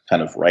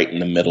kind of right in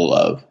the middle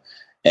of.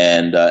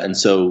 And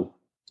so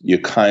you're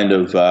kind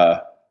of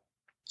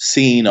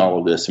seeing all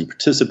of this and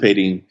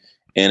participating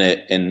in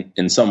it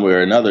in some way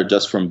or another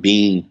just from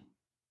being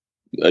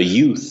a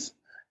youth.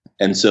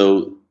 And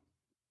so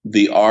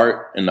the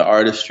art and the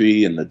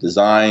artistry and the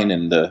design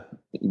and the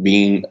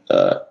being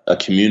a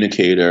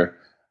communicator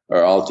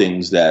are all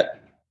things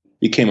that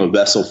became a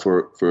vessel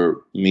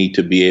for me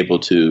to be able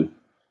to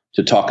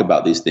talk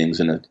about these things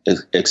and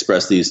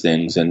express these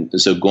things. And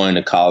so going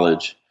to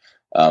college,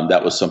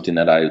 that was something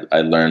that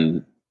I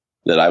learned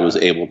that I was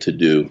able to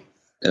do.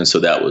 And so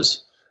that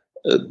was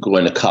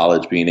going to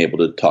college, being able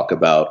to talk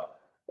about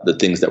the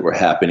things that were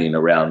happening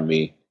around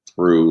me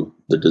through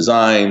the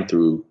design,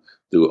 through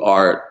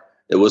art.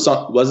 It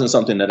wasn't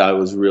something that I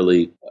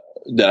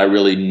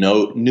really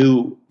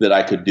knew that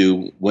I could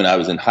do when I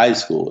was in high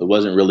school. It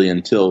wasn't really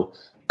until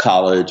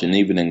college and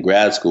even in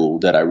grad school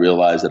that I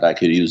realized that I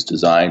could use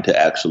design to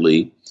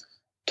actually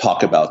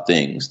talk about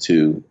things,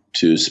 to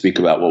speak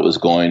about what was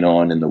going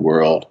on in the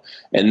world.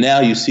 And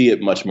now you see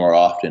it much more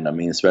often. I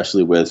mean,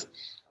 especially with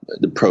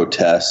the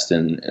protests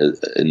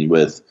and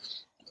with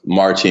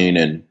marching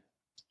and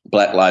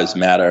Black Lives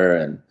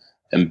Matter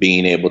and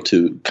being able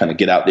to kind of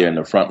get out there in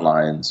the front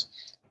lines.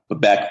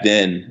 But back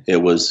then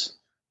it was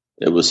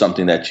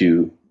something that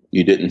you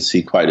didn't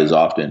see quite as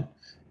often.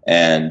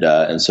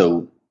 And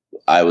so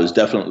I was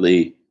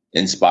definitely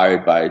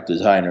inspired by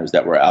designers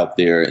that were out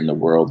there in the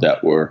world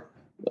that were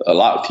a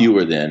lot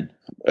fewer than,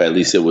 or at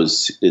least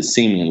it's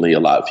seemingly a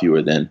lot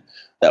fewer than,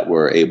 that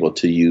were able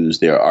to use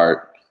their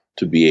art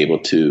to be able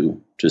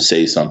to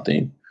say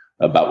something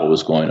about what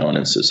was going on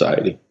in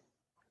society.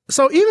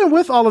 So even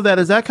with all of that,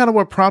 is that kind of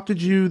what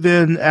prompted you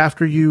then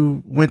after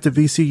you went to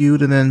VCU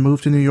to then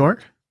move to New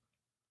York?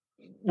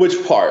 Which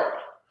part?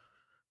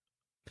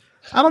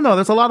 I don't know.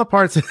 There's a lot of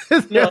parts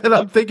that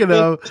I'm thinking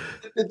of.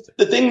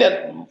 The thing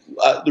that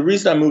the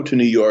reason I moved to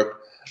New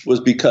York was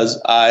because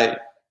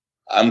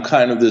I'm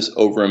kind of this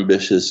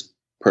overambitious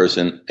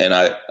person, and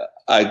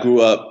I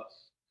grew up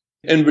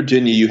in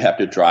Virginia. You have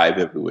to drive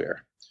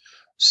everywhere,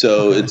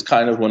 so it's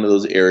kind of one of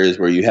those areas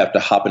where you have to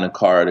hop in a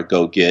car to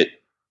go get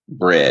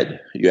bread.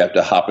 You have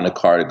to hop in a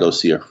car to go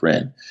see a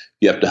friend.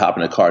 You have to hop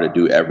in a car to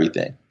do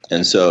everything.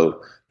 And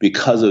so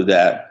because of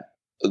that,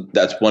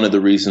 that's one of the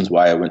reasons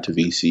why I went to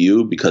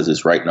VCU, because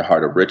it's right in the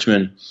heart of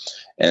Richmond.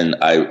 And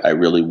I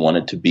really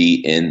wanted to be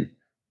in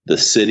the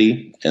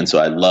city. And so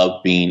I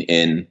love being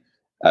in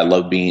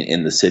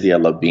the city. I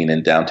love being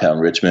in downtown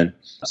Richmond.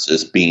 It's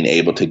just being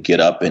able to get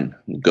up and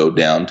go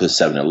down to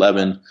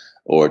 7-Eleven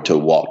or to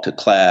walk to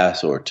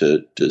class or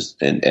to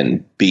just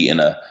and be in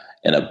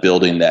a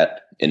building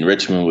that in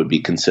Richmond would be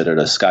considered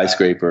a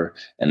skyscraper.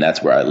 And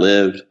that's where I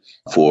lived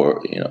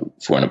for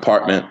an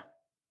apartment.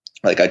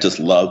 Like, I just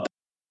loved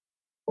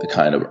the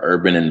kind of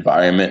urban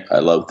environment.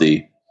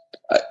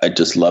 I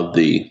just love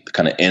the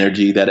kind of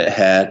energy that it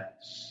had.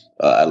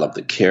 I love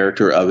the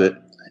character of it.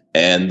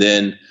 And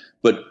then,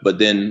 but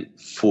then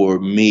for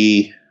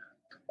me,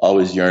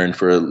 always yearned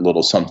for a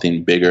little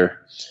something bigger.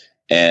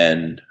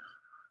 And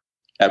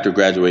after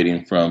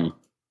graduating from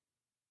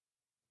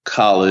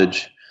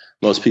college,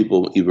 most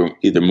people either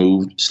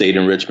stayed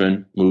in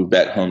Richmond, moved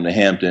back home to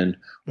Hampton,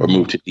 or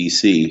moved to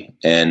DC.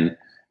 And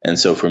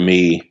so for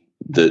me,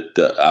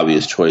 the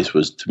obvious choice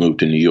was to move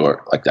to New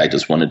York. Like, I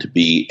just wanted to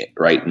be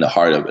right in the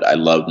heart of it. I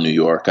loved New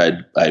York.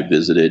 I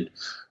visited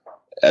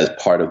as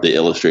part of the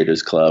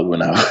Illustrators Club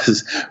when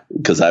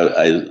because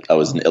I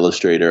was an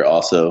illustrator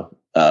also.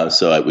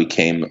 So we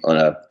came on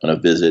a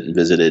visit and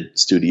visited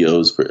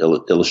studios for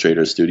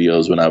Illustrator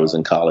Studios when I was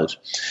in college.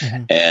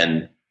 Mm-hmm.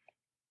 And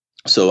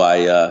so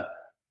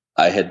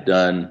I had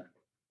done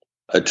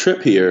a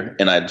trip here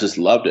and I just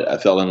loved it. I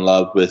fell in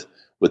love with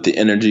the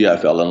energy. I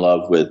fell in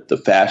love with the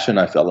fashion.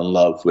 I fell in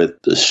love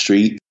with the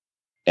street.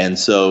 And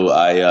so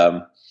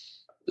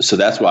so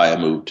that's why I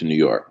moved to New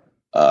York.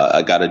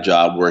 I got a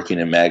job working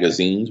in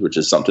magazines, which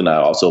is something I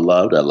also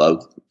loved. I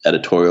loved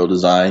editorial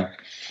design.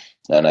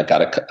 And I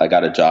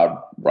got a job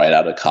right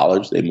out of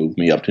college. They moved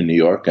me up to New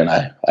York, and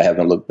I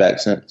haven't looked back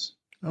since.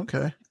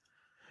 Okay.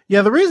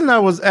 Yeah, the reason I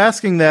was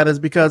asking that is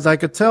because I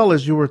could tell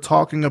as you were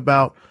talking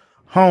about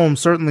home,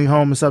 certainly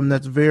home is something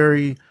that's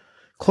very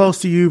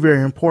close to you,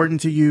 very important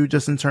to you,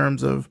 just in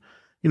terms of,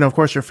 of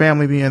course, your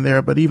family being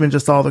there, but even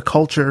just all the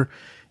culture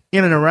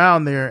in and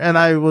around there. And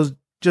I was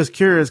just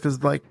curious because,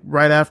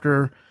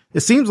 it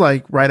seems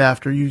like right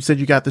after you said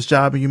you got this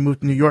job and you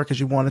moved to New York because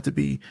you wanted to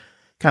be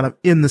kind of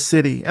in the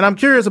city. And I'm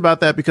curious about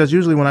that because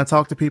usually when I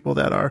talk to people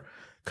that are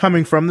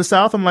coming from the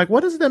South. I'm like,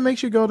 what is it that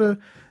makes you go to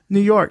New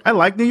York? I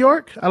like New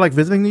York. I like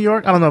visiting New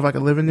York. I don't know if I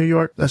could live in New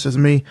York. That's just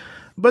me.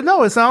 But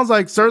no, it sounds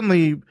like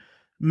certainly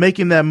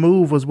making that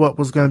move was what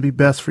was going to be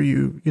best for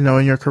you, in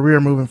your career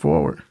moving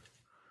forward.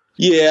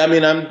 Yeah, I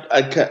mean,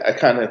 I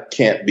kind of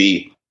can't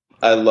be.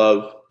 I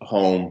love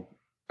home,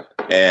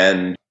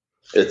 and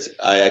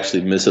I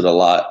actually miss it a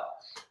lot.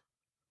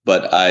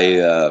 But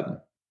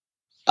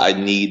I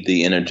need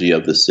the energy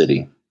of the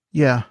city.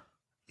 Yeah.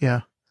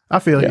 I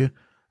feel you.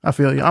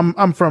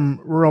 I'm from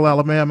rural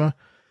Alabama,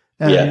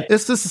 and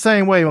it's just the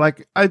same way.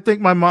 Like, I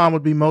think my mom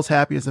would be most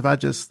happiest if I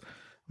just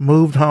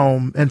moved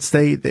home and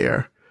stayed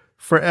there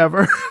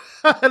forever.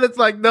 And it's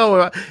like,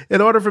 no,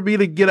 in order for me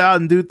to get out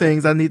and do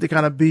things, I need to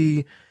kind of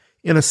be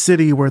in a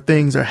city where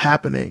things are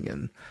happening.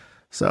 And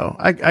so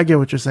I get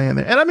what you're saying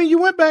there. And I mean, you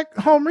went back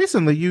home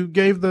recently. You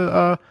gave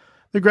the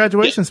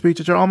graduation speech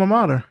at your alma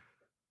mater.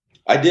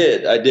 I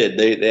did.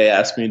 They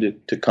asked me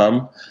to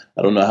come.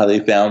 I don't know how they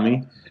found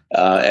me.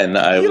 And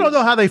you don't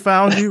know how they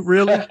found you,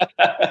 really?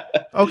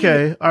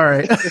 Okay. All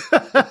right.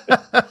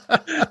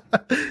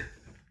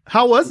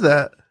 How was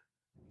that?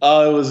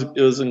 Oh,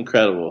 it was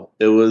incredible.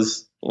 It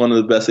was one of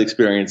the best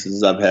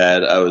experiences I've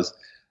had.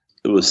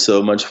 It was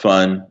so much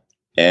fun,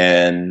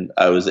 and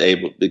I was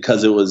able,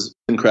 because it was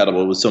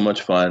incredible. It was so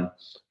much fun,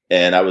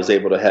 and I was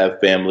able to have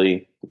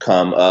family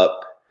come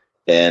up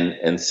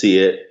and see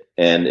it.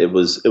 And it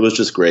was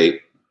just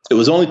great. It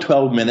was only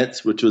 12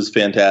 minutes, which was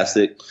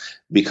fantastic,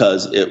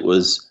 because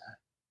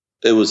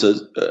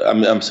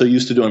I'm so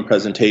used to doing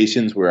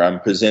presentations where I'm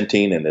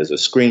presenting and there's a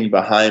screen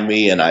behind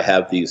me and I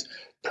have these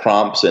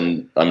prompts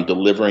and I'm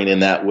delivering in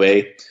that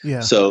way. Yeah.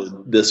 So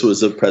this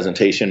was a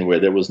presentation where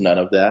there was none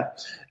of that.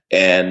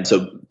 And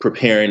so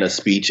preparing a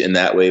speech in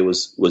that way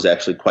was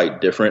actually quite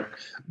different.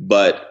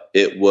 But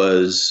it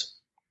was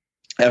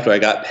after I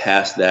got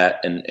past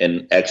that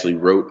and actually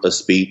wrote a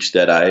speech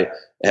that I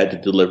had to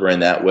deliver in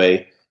that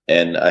way,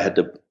 and I had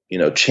to,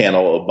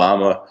 channel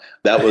Obama.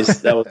 That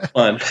was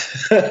fun.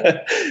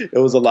 It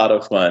was a lot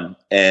of fun.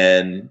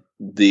 And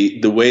the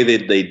way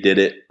that they did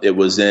it, it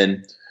was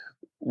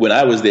when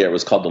I was there, it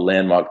was called the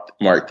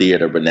Landmark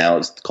Theater, but now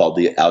it's called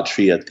the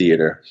Altria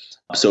Theater.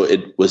 So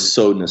it was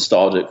so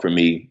nostalgic for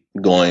me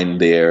going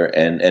there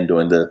and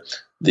doing the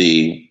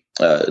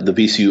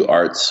VCU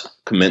Arts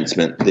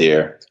commencement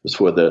there. It was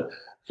for the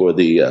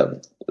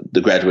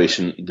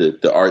graduation,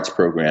 the arts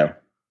program,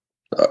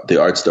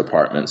 the arts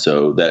department.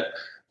 So that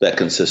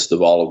consists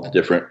of all of the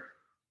different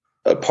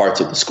parts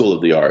of the School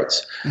of the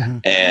Arts. Mm-hmm.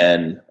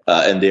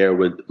 And there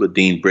with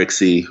Dean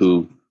Brixey,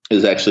 who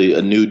is actually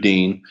a new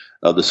dean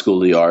of the School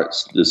of the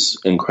Arts, this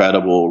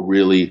incredible,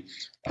 really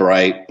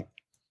bright,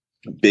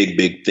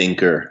 big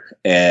thinker.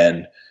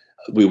 And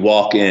we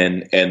walk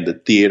in and the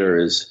theater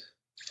is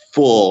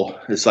full.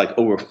 It's like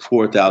over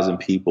 4,000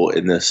 people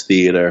in this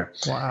theater.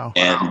 Wow.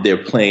 And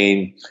they're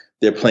playing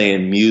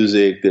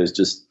music. There's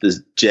just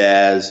this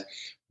jazz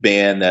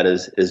band that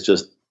is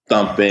just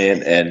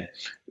thumping, and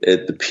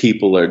the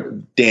people are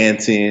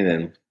dancing,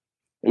 and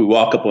we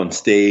walk up on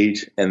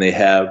stage and they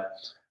have, I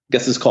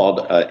guess it's called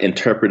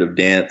interpretive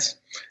dance,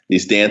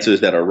 these dancers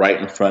that are right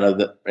in front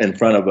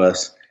of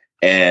us.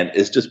 And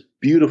it's just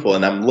beautiful.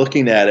 And I'm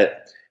looking at it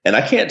and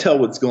I can't tell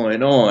what's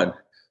going on,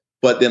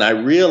 but then I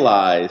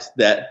realize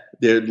that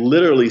they're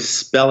literally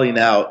spelling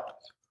out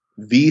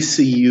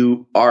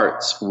VCU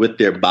Arts with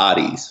their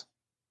bodies.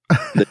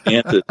 The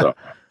dancers are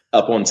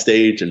up on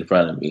stage in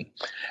front of me.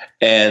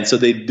 And so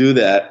they do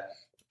that.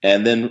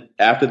 And then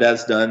after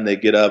that's done, they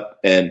get up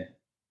and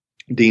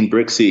Dean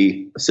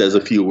Brixey says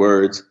a few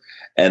words.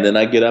 And then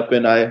I get up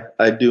and I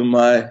do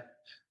my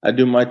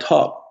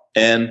talk.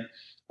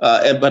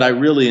 But I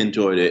really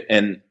enjoyed it.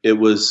 And it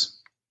was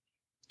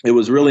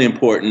really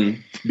important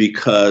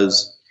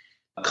because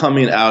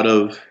coming at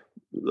a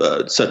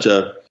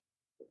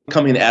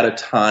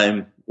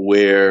time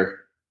where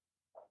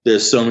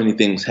there's so many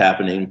things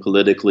happening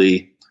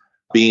politically,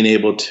 being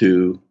able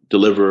to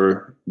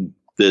deliver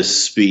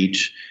this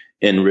speech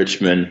in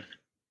Richmond,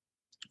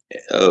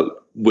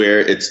 where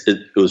it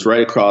was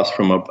right across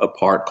from a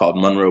park called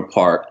Monroe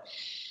Park,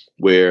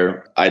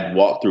 where I'd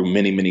walked through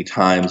many, many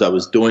times. I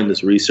was doing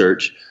this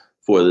research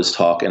for this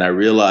talk, and I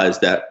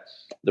realized that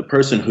the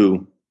person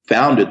who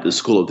founded the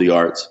School of the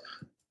Arts,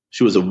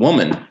 she was a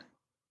woman.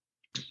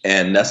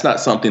 And that's not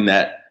something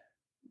that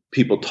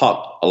people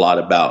talk a lot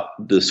about.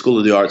 The School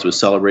of the Arts was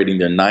celebrating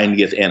their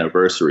 90th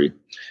anniversary.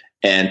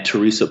 And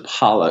Teresa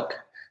Pollock,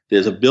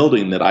 there's a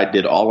building that I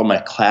did all of my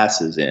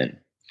classes in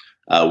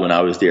when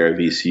I was there at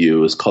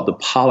VCU. It's called the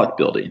Pollock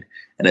Building,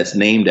 and it's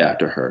named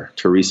after her,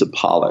 Teresa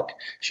Pollock.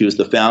 She was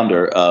the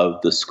founder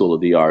of the School of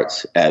the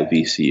Arts at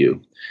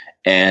VCU.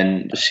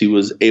 And she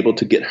was able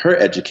to get her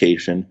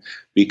education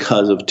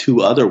because of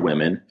two other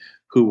women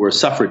who were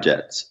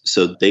suffragettes.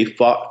 So they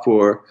fought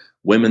for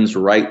women's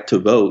right to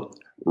vote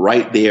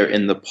right there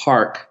in the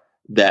park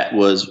that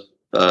was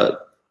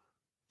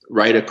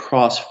right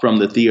across from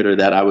the theater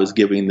that I was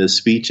giving this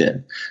speech in.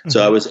 Mm-hmm.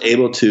 So I was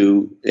able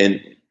to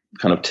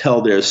kind of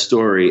tell their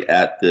story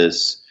at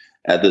this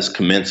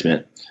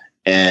commencement.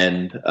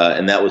 And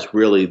that was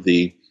really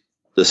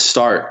the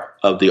start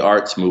of the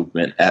arts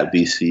movement at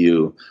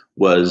VCU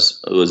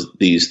was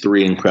these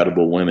three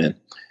incredible women.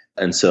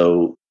 And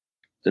so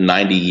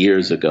 90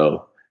 years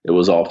ago, it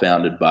was all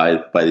founded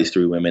by these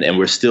three women, and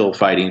we're still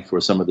fighting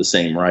for some of the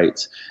same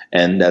rights.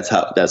 And that's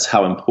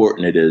how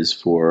important it is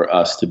for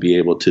us to be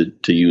able to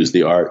use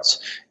the arts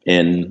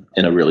in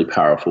a really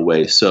powerful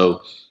way.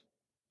 So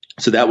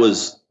that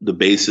was the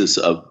basis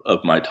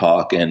of my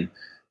talk, and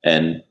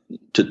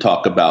to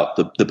talk about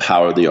the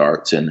power of the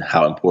arts and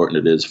how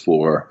important it is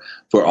for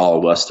all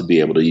of us to be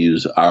able to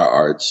use our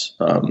arts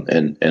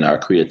and our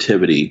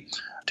creativity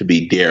to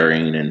be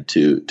daring and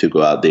to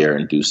go out there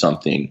and do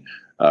something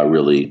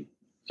really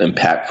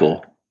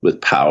impactful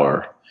with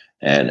power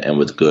and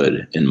with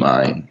good in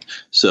mind.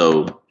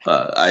 So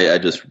I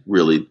just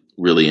really,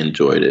 really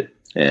enjoyed it.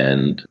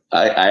 And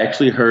I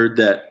actually heard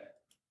that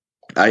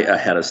I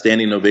had a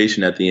standing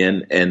ovation at the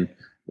end, and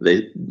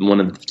one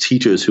of the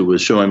teachers who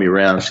was showing me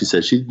around, she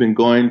said she's been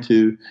going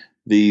to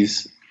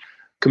these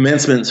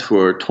commencements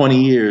for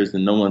 20 years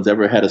and no one's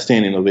ever had a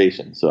standing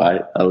ovation. So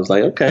I was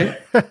like, okay,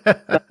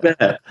 not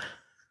bad.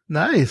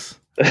 Nice.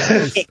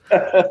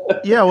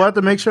 Yeah, we'll have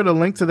to make sure to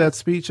link to that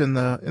speech in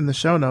the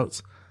show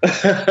notes.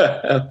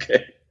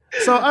 Okay.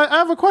 So I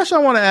have a question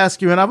I want to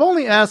ask you, and I've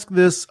only asked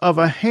this of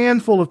a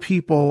handful of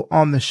people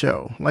on the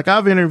show. Like,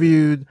 I've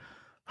interviewed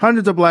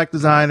hundreds of Black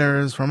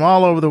designers from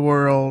all over the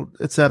world,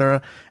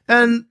 etc.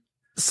 And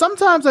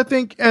sometimes I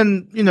think,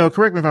 and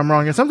correct me if I'm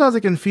wrong, and sometimes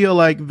it can feel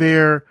like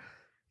there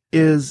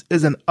is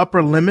an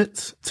upper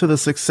limit to the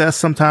success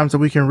sometimes that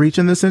we can reach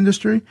in this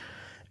industry.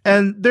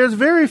 And there's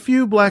very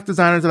few Black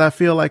designers that I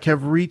feel like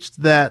have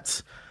reached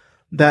that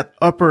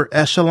upper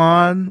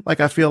echelon. Like,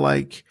 I feel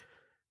like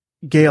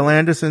Gail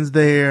Anderson's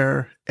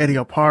there, Eddie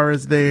Opara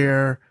is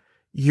there,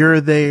 you're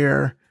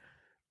there.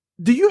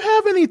 Do you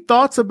have any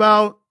thoughts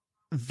about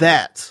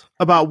that,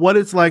 about what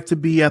it's like to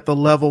be at the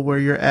level where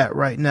you're at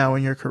right now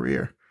in your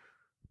career?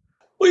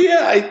 Well,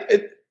 yeah,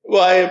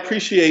 I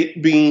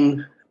appreciate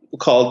being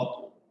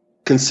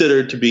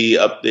considered to be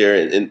up there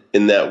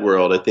in that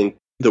world. I think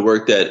the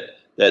work that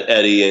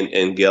Eddie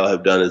and Gail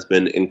have done has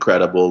been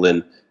incredible,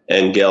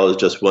 and Gail has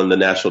just won the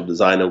National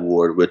Design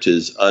Award, which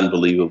is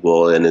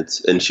unbelievable.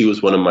 And she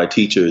was one of my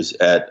teachers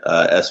at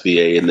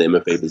SVA in the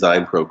MFA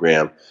design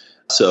program.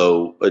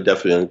 So I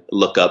definitely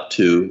look up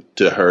to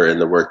her and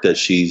the work that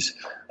she's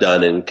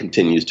done and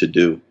continues to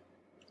do.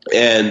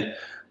 And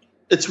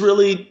it's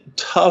really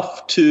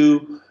tough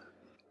to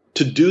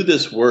do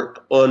this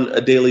work on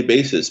a daily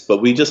basis, but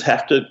we just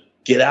have to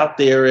get out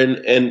there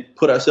and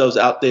put ourselves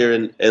out there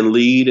and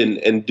lead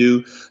and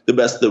do the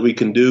best that we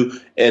can do.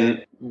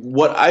 And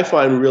what I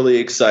find really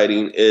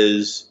exciting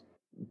is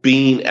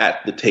being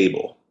at the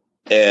table.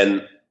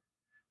 And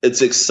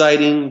it's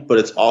exciting, but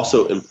it's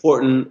also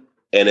important,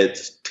 and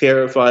it's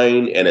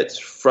terrifying, and it's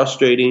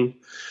frustrating.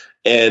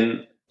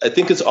 And I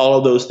think it's all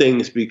of those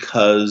things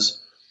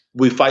because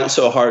we fight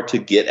so hard to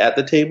get at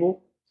the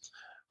table.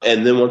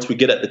 And then once we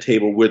get at the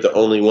table, we're the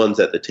only ones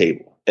at the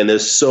table. And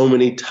there's so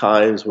many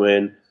times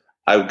when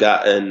I've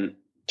gotten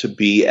to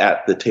be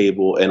at the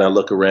table and I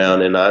look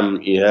around and I'm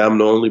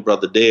the only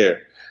brother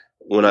there.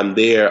 When I'm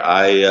there,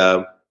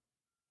 I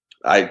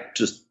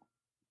just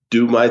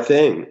do my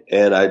thing,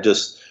 and I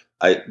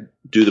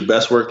do the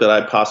best work that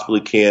I possibly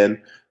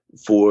can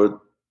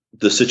for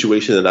the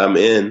situation that I'm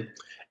in.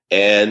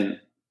 And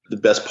the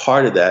best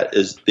part of that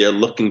is they're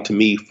looking to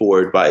me for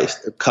advice.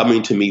 They're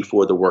coming to me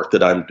for the work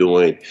that I'm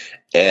doing,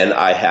 and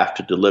I have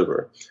to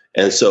deliver.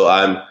 And so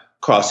I'm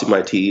crossing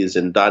my T's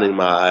and dotting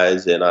my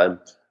I's, and I'm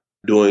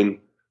doing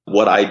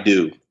what I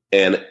do.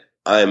 And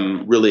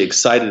I'm really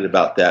excited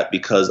about that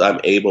because I'm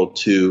able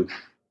to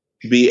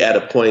be at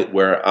a point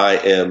where I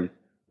am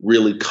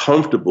really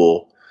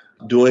comfortable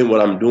doing what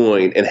I'm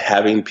doing and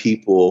having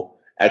people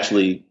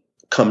actually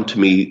come to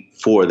me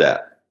for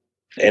that.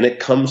 And it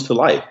comes to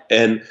life.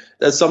 And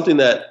that's something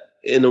that,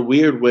 in a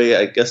weird way,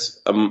 I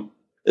guess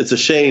it's a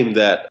shame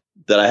that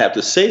I have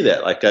to say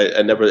that. Like,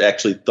 I never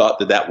actually thought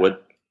that would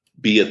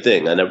be a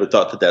thing. I never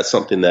thought that that's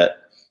something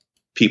that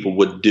people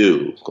would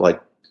do,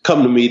 like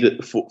come to me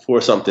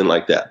for something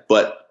like that.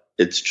 But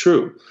it's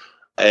true.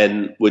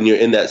 And when you're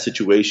in that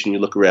situation, you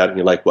look around and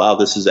you're like, wow,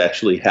 this is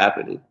actually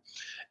happening.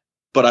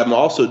 But I'm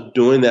also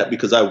doing that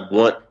because I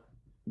want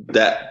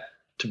that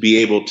to be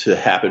able to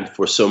happen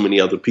for so many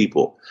other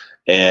people.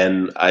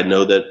 And I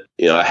know that,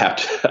 I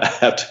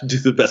have to do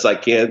the best I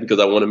can because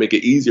I want to make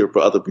it easier for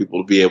other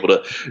people to be able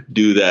to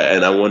do that.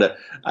 And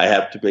I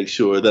have to make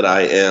sure that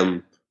I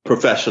am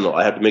professional.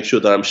 I have to make sure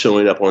that I'm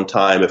showing up on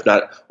time. If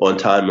not on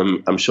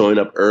time, I'm showing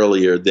up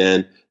earlier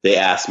than they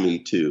asked me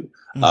to.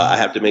 Mm-hmm. I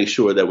have to make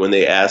sure that when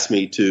they ask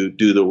me to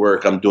do the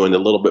work, I'm doing a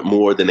little bit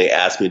more than they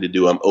asked me to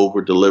do. I'm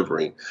over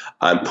delivering.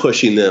 I'm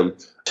pushing them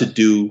to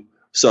do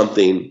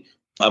something.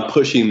 I'm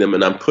pushing them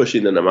and I'm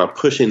pushing them and I'm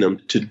pushing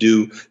them to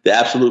do the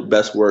absolute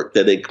best work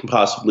that they can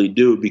possibly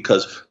do,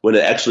 because when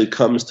it actually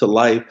comes to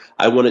life,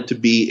 I want it to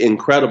be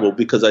incredible,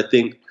 because I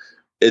think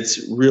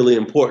it's really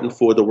important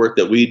for the work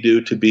that we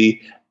do to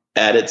be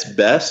at its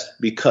best,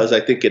 because I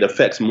think it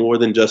affects more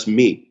than just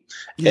me.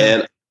 Yeah.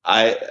 And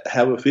I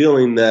have a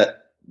feeling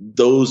that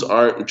those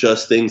aren't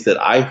just things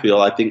that I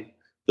feel. I think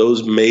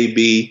those may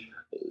be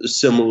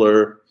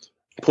similar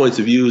points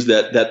of views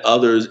that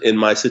others in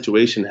my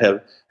situation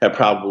have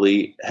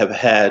probably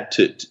had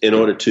to in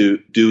order to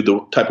do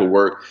the type of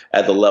work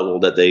at the level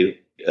that they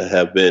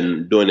have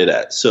been doing it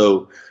at.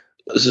 So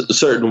a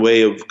certain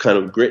way of kind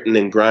of gritting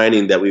and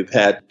grinding that we've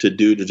had to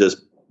do to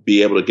just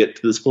be able to get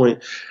to this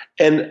point.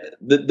 And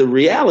the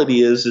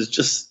reality is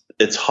just,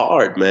 it's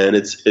hard, man.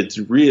 It's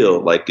real.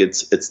 Like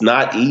it's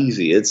not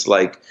easy. It's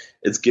like,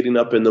 it's getting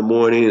up in the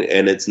morning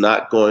and it's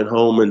not going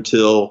home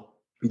until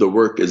the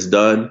work is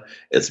done.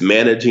 It's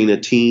managing a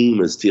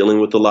team. It's dealing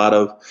with a lot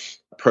of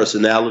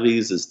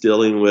personalities. It's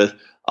dealing with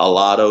a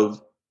lot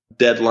of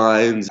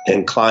deadlines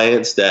and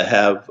clients that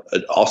have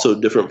also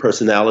different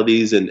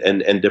personalities and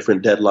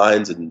different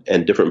deadlines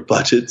and different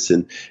budgets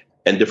and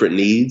different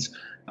needs.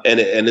 And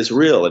it's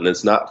real, and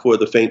it's not for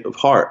the faint of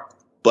heart.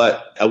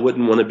 But I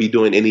wouldn't want to be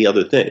doing any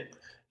other thing.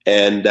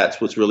 And that's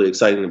what's really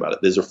exciting about it.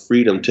 There's a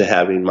freedom to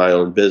having my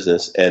own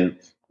business. And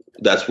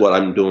that's what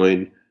I'm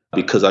doing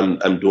because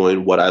I'm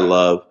doing what I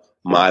love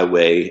my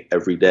way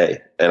every day.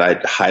 And I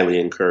highly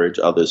encourage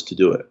others to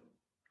do it.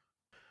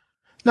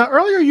 Now,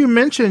 earlier you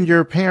mentioned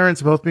your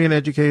parents both being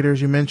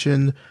educators. You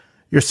mentioned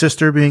your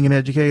sister being an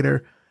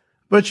educator.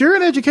 But you're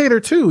an educator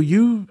too.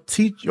 You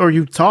teach, or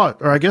you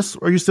taught, or I guess,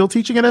 are you still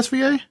teaching at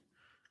SVA?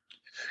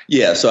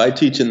 Yeah, so I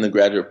teach in the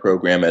graduate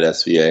program at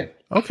SVA.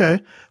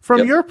 Okay.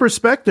 From your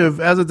perspective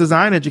as a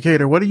design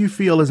educator, what do you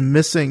feel is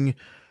missing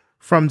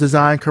from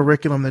design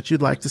curriculum that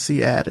you'd like to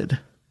see added?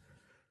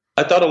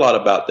 I thought a lot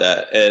about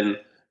that, and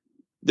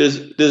there's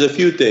a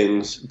few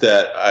things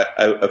that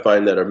I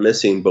find that are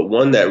missing, but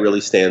one that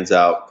really stands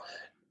out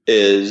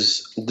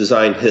is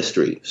design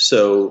history.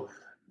 So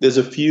there's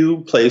a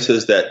few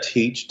places that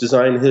teach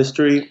design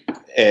history,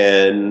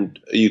 and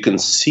you can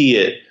see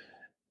it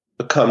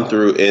come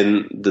through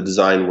in the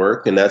design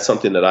work, and that's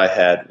something that I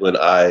had when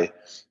I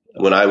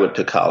went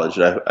to college,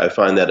 and I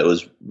find that it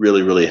was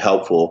really, really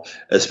helpful.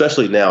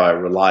 Especially now, I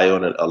rely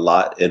on it a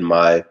lot in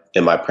my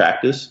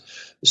practice.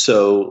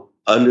 So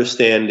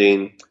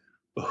understanding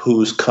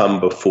who's come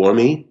before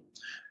me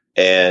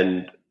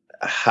and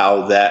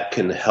how that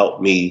can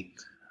help me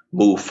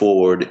move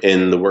forward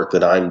in the work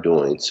that I'm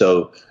doing.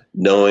 So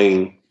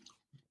knowing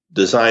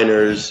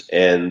designers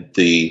and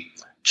the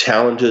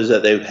challenges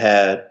that they've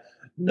had,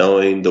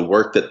 knowing the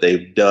work that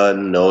they've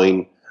done,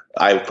 knowing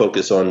I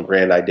focus on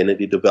brand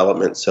identity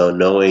development. So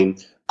knowing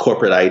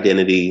corporate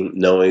identity,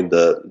 knowing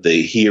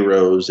the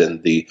heroes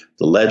and the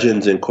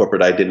legends in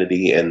corporate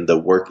identity and the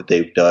work that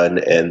they've done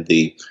and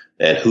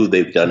who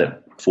they've done it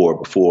for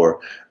before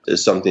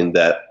is something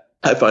that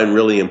I find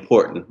really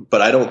important.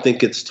 But I don't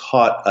think it's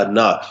taught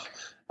enough,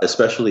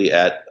 especially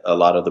at a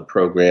lot of the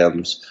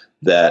programs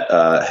that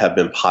have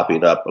been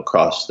popping up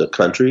across the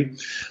country.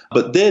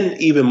 But then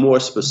even more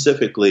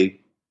specifically,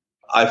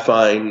 I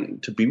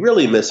find to be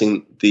really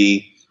missing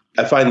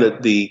I find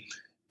that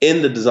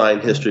in the design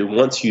history,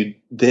 once you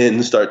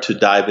then start to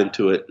dive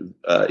into it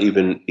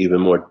even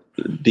more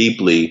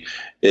deeply,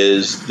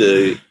 is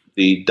the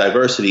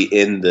diversity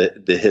in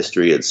the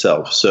history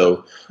itself.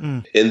 So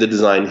in the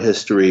design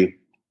history,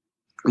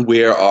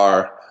 where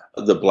are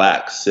the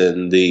Blacks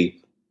and the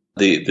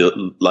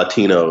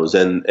Latinos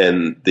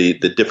and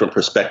the different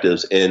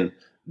perspectives in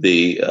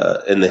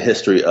the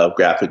history of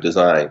graphic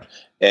design?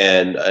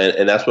 And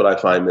that's what I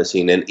find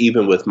missing. And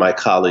even with my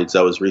colleagues,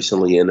 I was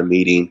recently in a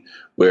meeting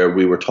where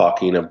we were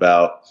talking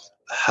about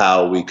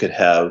how we could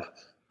have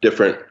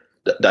different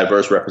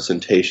diverse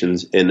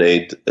representations in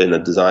a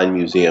design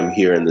museum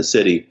here in the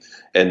city.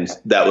 And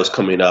that was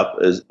coming up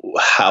as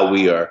how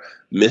we are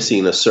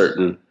missing a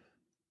certain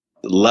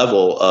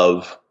level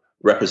of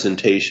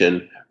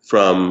representation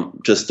from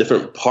just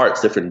different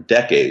parts, different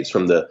decades,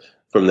 from the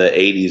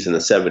 80s and the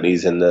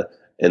 70s and the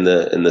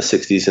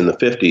 60s and the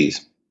 50s.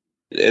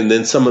 And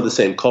then some of the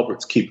same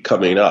culprits keep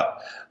coming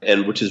up,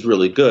 and which is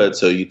really good.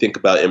 So you think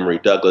about Emory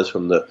Douglas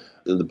from the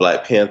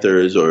Black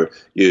Panthers, or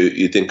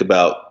you think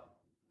about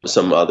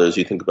some others.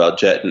 You think about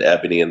Jet and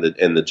Ebony and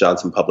the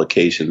Johnson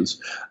Publications,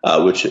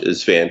 which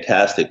is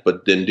fantastic.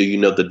 But then, do you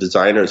know the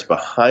designers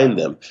behind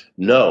them?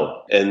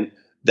 No, and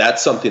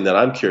that's something that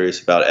I'm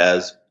curious about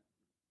as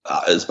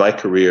my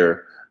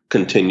career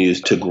continues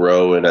to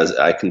grow and as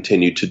I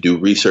continue to do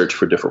research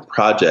for different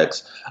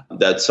projects.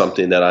 That's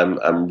something that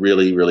I'm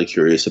really, really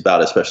curious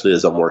about, especially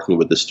as I'm working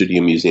with the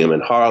Studio Museum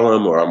in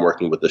Harlem, or I'm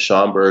working with the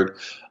Schomburg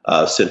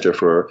Center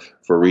for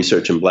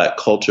Research in Black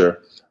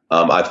Culture.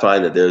 I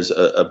find that there's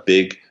a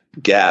big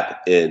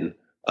gap in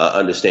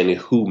understanding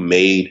who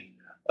made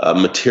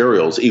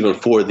materials, even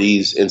for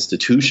these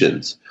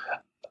institutions.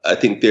 I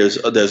think there's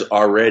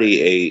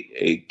already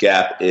a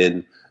gap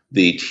in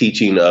the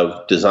teaching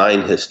of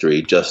design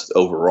history just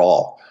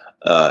overall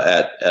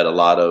at a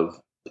lot of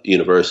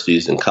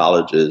universities and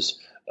colleges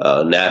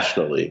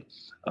nationally.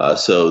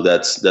 So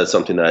that's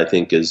something that I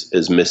think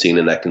is missing,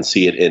 and I can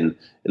see it in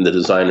the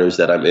designers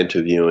that I'm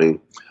interviewing,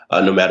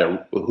 no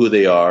matter who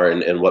they are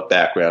and what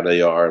background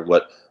they are and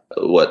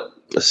what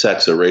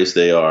sex or race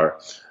they are.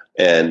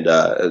 and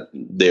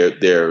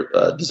their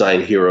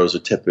design heroes are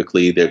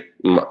typically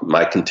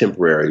my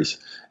contemporaries,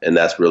 and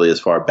that's really as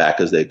far back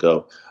as they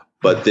go.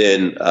 But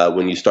then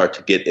when you start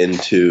to get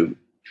into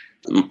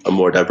a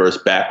more diverse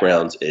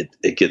backgrounds,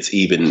 it gets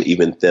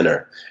even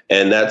thinner,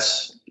 and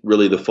that's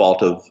really the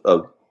fault of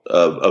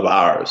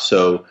ours.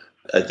 So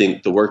I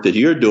think the work that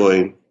you're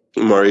doing,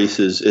 Maurice,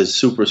 is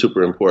super,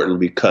 super important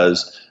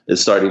because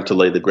it's starting to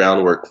lay the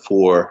groundwork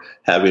for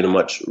having a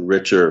much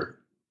richer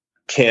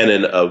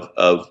canon of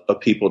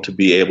people to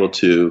be able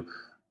to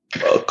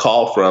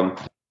call from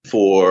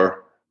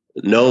for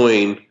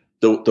knowing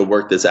the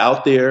work that's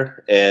out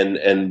there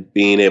and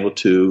being able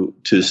to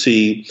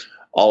see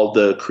all of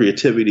the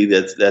creativity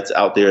that's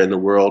out there in the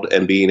world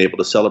and being able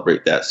to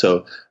celebrate that.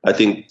 So I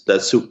think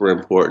that's super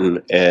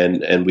important,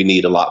 and we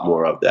need a lot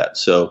more of that.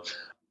 So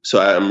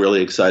I'm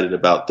really excited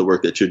about the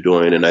work that you're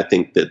doing, and I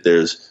think that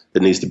there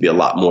needs to be a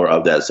lot more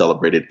of that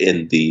celebrated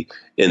in the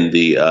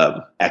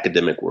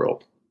academic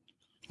world.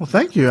 Well,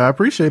 thank you. I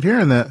appreciate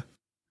hearing that.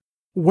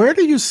 Where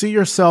do you see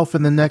yourself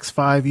in the next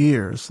 5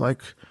 years?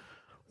 Like,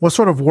 what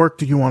sort of work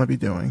do you want to be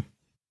doing?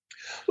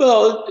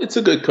 Well, it's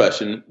a good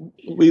question.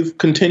 We've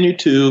continued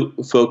to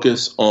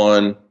focus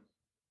on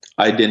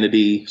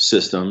identity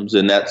systems,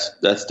 and that's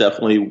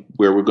definitely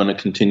where we're going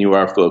to continue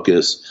our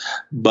focus.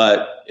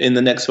 But in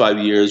the next 5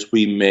 years,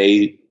 we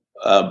may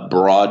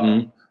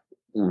broaden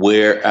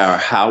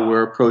how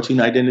we're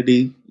approaching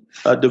identity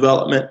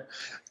development.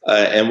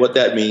 And what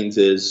that means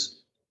is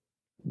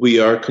we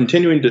are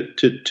continuing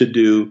to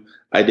do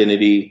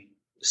identity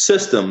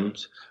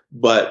systems,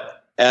 but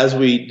as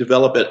we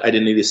develop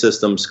identity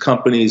systems,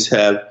 companies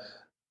have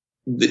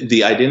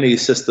the identity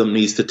system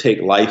needs to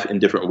take life in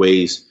different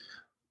ways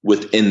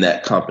within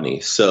that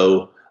company.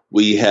 So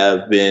we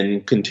have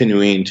been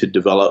continuing to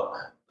develop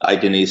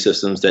identity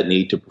systems that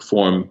need to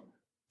perform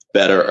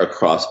better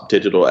across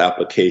digital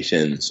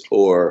applications,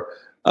 or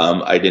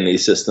identity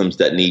systems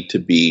that need to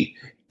be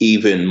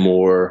even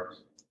more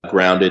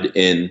grounded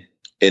in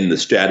the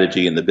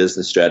strategy and the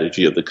business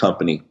strategy of the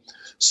company.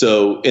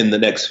 So in the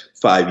next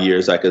 5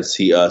 years, I could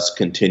see us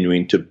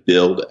continuing to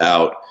build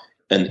out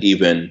an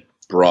even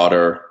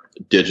broader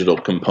digital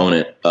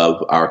component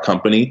of our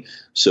company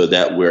so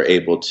that we're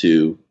able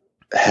to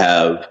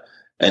have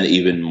an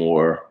even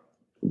more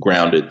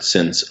grounded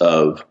sense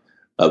of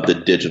the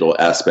digital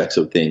aspects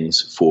of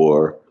things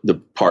for the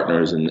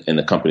partners and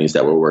the companies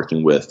that we're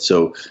working with.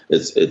 So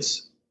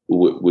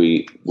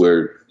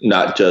we're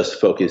not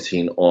just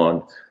focusing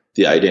on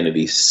the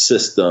identity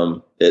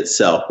system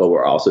itself, but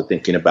we're also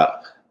thinking about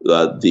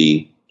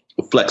the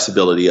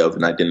flexibility of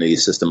an identity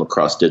system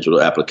across digital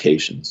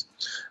applications.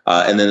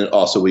 And then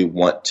also we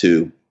want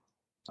to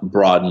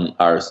broaden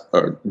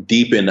or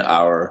deepen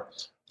our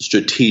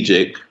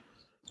strategic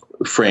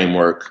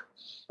framework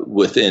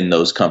within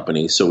those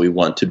companies. So we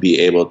want to be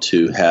able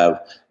to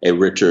have a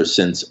richer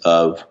sense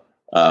of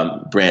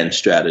brand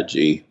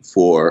strategy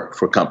for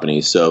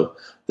companies. So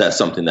that's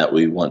something that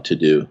we want to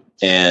do.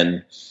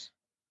 And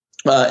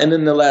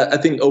then I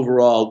think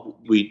overall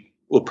we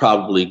will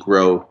probably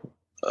grow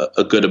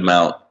a good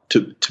amount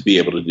to be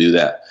able to do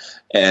that.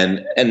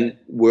 And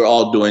we're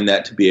all doing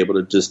that to be able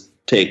to just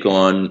take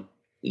on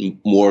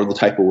more of the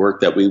type of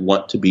work that we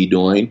want to be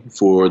doing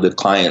for the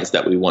clients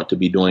that we want to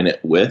be doing it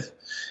with.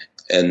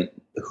 And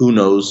who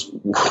knows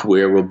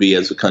where we'll be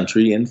as a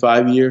country in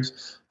 5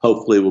 years.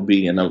 Hopefully we'll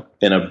be in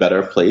a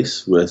better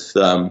place with,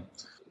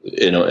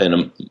 in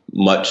a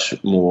much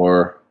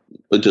more,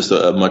 just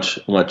a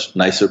much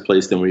nicer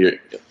place than we're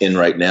in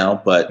right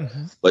now. But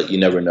you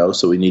never know.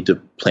 So we need to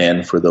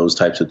plan for those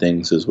types of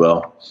things as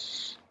well.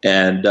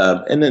 And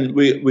then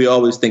we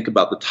always think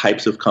about the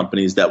types of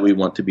companies that we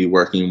want to be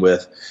working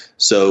with.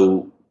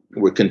 So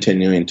we're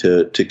continuing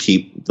to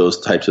keep those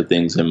types of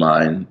things in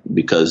mind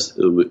because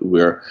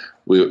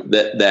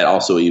that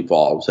also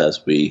evolves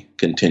as we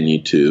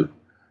continue to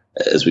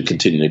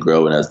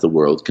grow and as the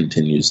world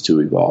continues to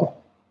evolve.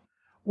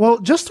 Well,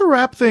 just to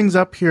wrap things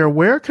up here,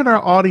 where can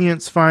our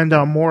audience find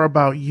out more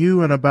about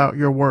you and about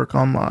your work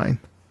online?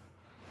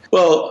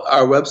 Well,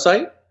 our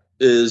website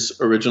is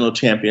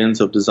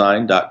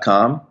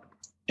originalchampionsofdesign.com,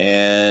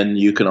 and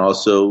you can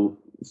also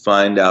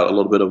find out a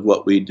little bit of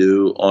what we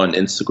do on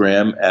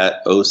Instagram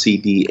at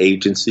OCD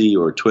Agency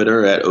or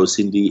Twitter at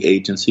OCD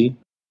Agency.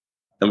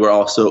 And we're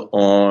also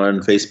on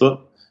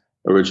Facebook,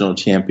 Original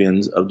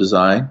Champions of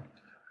Design.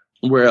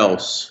 Where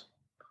else?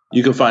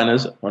 You can find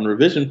us on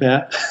Revision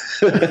Path.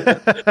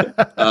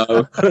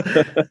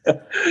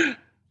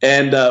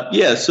 And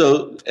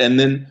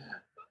then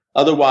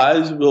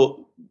otherwise,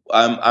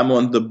 I'm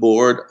on the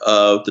board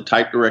of the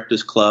Type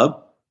Directors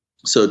Club.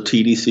 So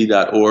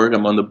TDC.org,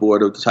 I'm on the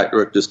board of the Type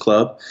Directors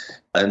Club.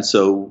 And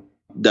so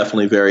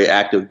definitely very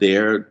active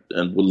there,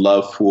 and would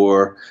love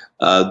for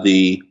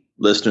the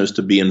listeners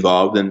to be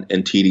involved in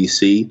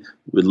TDC.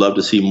 We'd love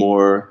to see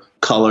more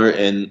color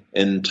in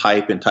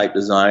type and type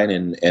design,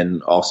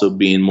 and also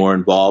being more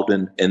involved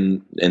in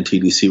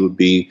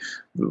TDC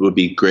would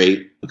be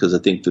great, because I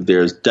think that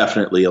there's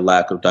definitely a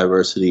lack of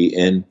diversity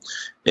in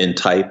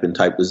type and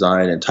type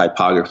design and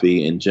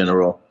typography in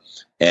general.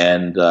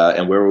 and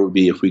where we'll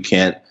be if we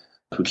can't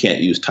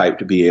use type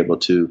to be able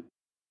to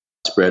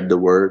spread the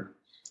word.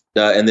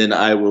 And then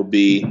I will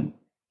be.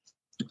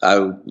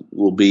 Well,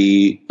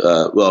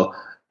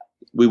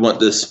 we want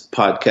this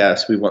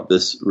podcast, we want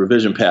this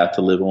Revision Path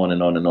to live on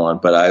and on and on.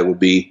 But I will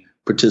be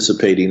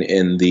participating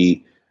in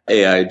the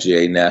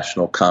AIGA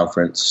National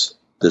Conference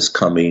this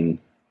coming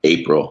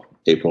April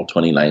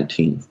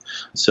 2019.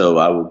 So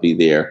I will be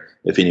there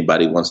if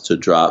anybody wants to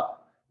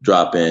drop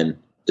in.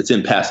 It's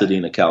in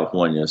Pasadena,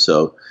 California,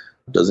 so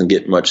it doesn't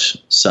get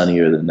much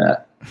sunnier than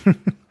that.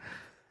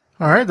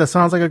 All right, that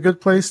sounds like a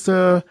good place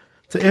to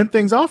end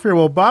things off here.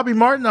 Well, Bobby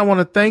Martin, I want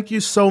to thank you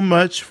so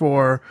much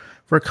for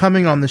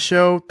coming on the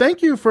show.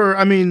 Thank you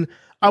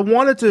I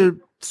wanted to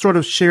sort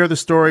of share the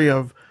story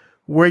of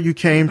where you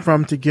came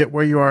from to get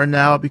where you are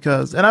now,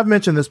 because, and I've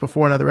mentioned this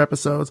before in other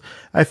episodes,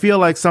 I feel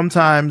like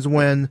sometimes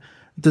when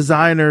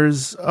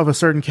designers of a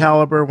certain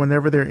caliber,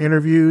 whenever they're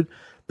interviewed,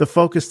 the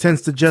focus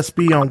tends to just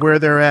be on where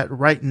they're at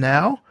right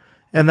now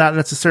and not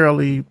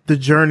necessarily the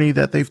journey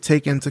that they've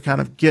taken to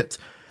kind of get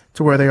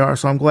to where they are.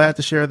 So I'm glad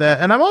to share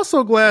that. And I'm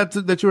also glad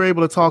that you were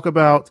able to talk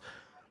about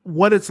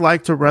what it's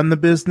like to run the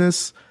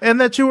business and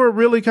that you were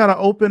really kind of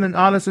open and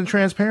honest and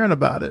transparent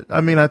about it.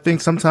 I mean, I think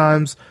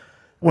sometimes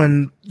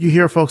when you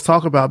hear folks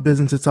talk about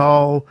business, it's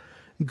all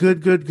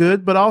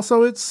good, but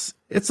also it's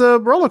a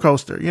roller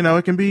coaster.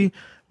 It can be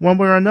one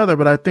way or another,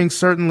 but I think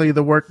certainly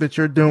the work that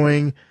you're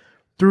doing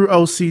through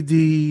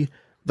OCD,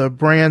 the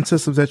brand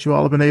systems that you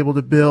all have been able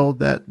to build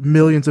that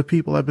millions of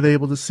people have been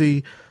able to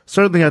see,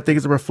 certainly I think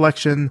is a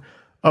reflection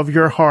of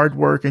your hard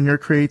work and your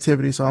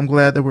creativity. So I'm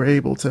glad that we're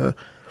able to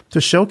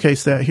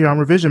showcase that here on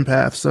Revision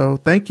Path. So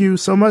thank you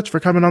so much for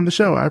coming on the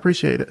show. I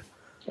appreciate it.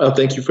 Oh,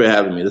 thank you for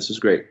having me. This is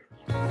great.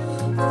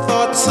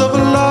 Thoughts of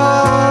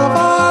love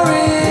are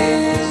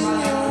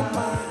in your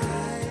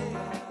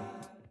mind.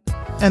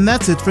 And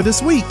that's it for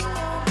this week.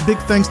 Big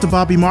thanks to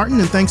Bobby Martin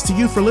and thanks to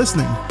you for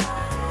listening.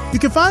 You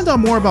can find out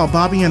more about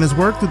Bobby and his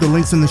work through the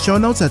links in the show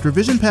notes at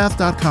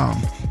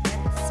revisionpath.com.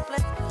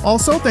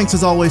 Also, thanks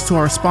as always to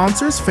our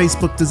sponsors,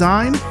 Facebook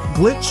Design,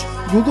 Glitch,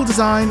 Google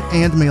Design,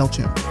 and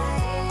MailChimp.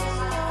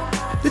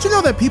 Did you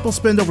know that people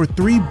spend over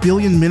 3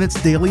 billion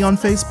minutes daily on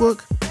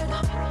Facebook?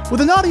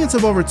 With an audience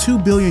of over 2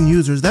 billion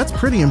users, that's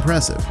pretty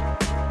impressive.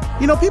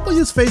 People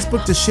use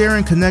Facebook to share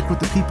and connect with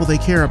the people they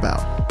care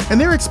about,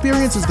 and their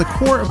experience is the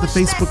core of the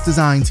Facebook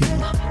Design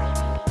team.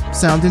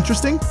 Sound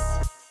interesting?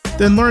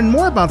 Then learn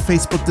more about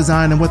Facebook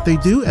Design and what they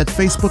do at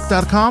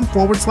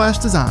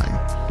facebook.com/design.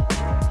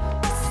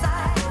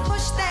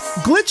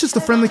 Glitch is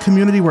the friendly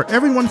community where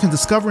everyone can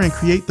discover and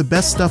create the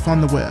best stuff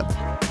on the web.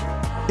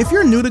 If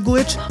you're new to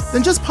Glitch,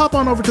 then just pop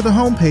on over to the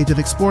homepage and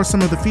explore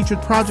some of the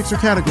featured projects or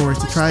categories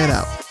to try it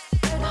out.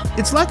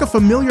 It's like a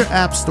familiar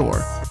app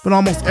store, but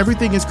almost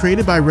everything is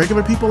created by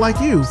regular people like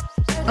you.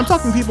 I'm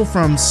talking people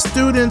from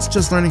students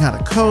just learning how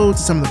to code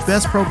to some of the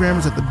best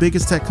programmers at the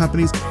biggest tech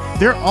companies.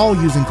 They're all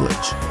using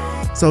Glitch.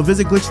 So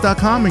visit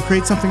glitch.com and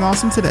create something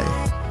awesome today.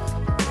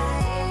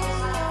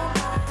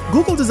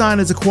 Google Design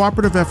is a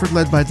cooperative effort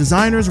led by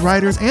designers,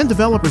 writers, and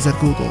developers at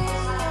Google.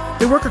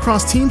 They work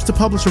across teams to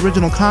publish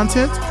original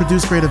content,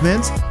 produce great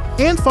events,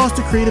 and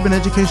foster creative and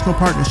educational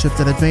partnerships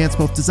that advance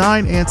both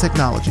design and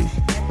technology.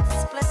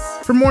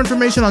 For more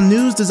information on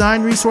news,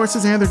 design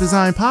resources, and their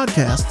design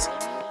podcasts,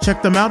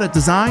 check them out at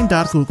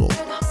design.google.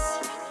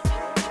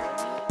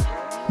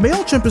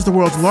 MailChimp is the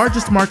world's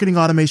largest marketing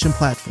automation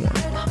platform.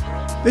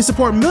 They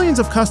support millions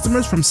of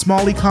customers from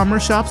small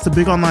e-commerce shops to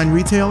big online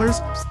retailers,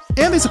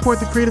 and they support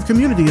the creative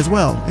community as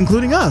well,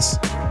 including us.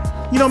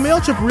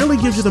 MailChimp really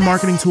gives you the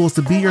marketing tools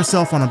to be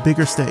yourself on a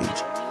bigger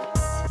stage.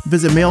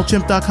 Visit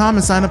MailChimp.com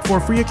and sign up for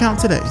a free account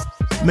today.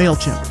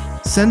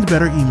 MailChimp. Send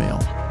better email.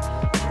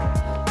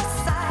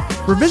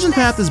 Revision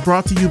Path is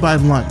brought to you by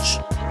Lunch,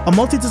 a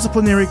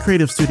multidisciplinary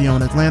creative studio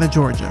in Atlanta,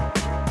 Georgia.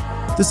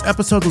 This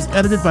episode was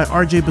edited by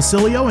RJ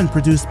Basilio and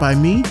produced by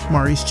me,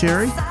 Maurice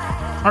Cherry.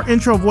 Our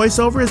intro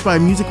voiceover is by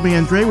Music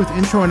Man Dre with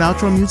intro and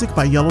outro music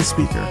by Yellow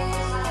Speaker.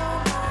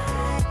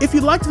 If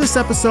you liked this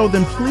episode,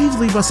 then please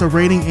leave us a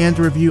rating and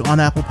a review on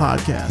Apple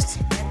Podcasts.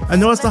 I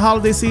know it's the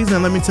holiday season,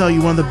 and let me tell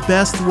you, one of the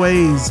best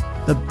ways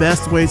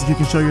that you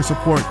can show your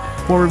support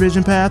for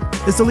Revision Path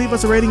is to leave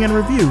us a rating and a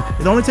review.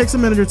 It only takes a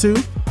minute or two.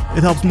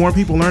 It helps more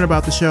people learn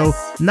about the show,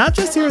 not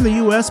just here in the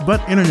US,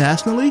 but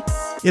internationally.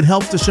 It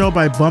helps the show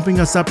by bumping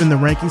us up in the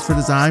rankings for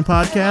design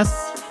podcasts,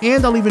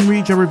 and I'll even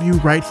read your review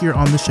right here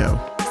on the show.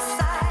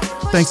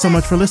 Thanks so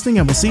much for listening,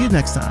 and we'll see you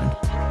next time.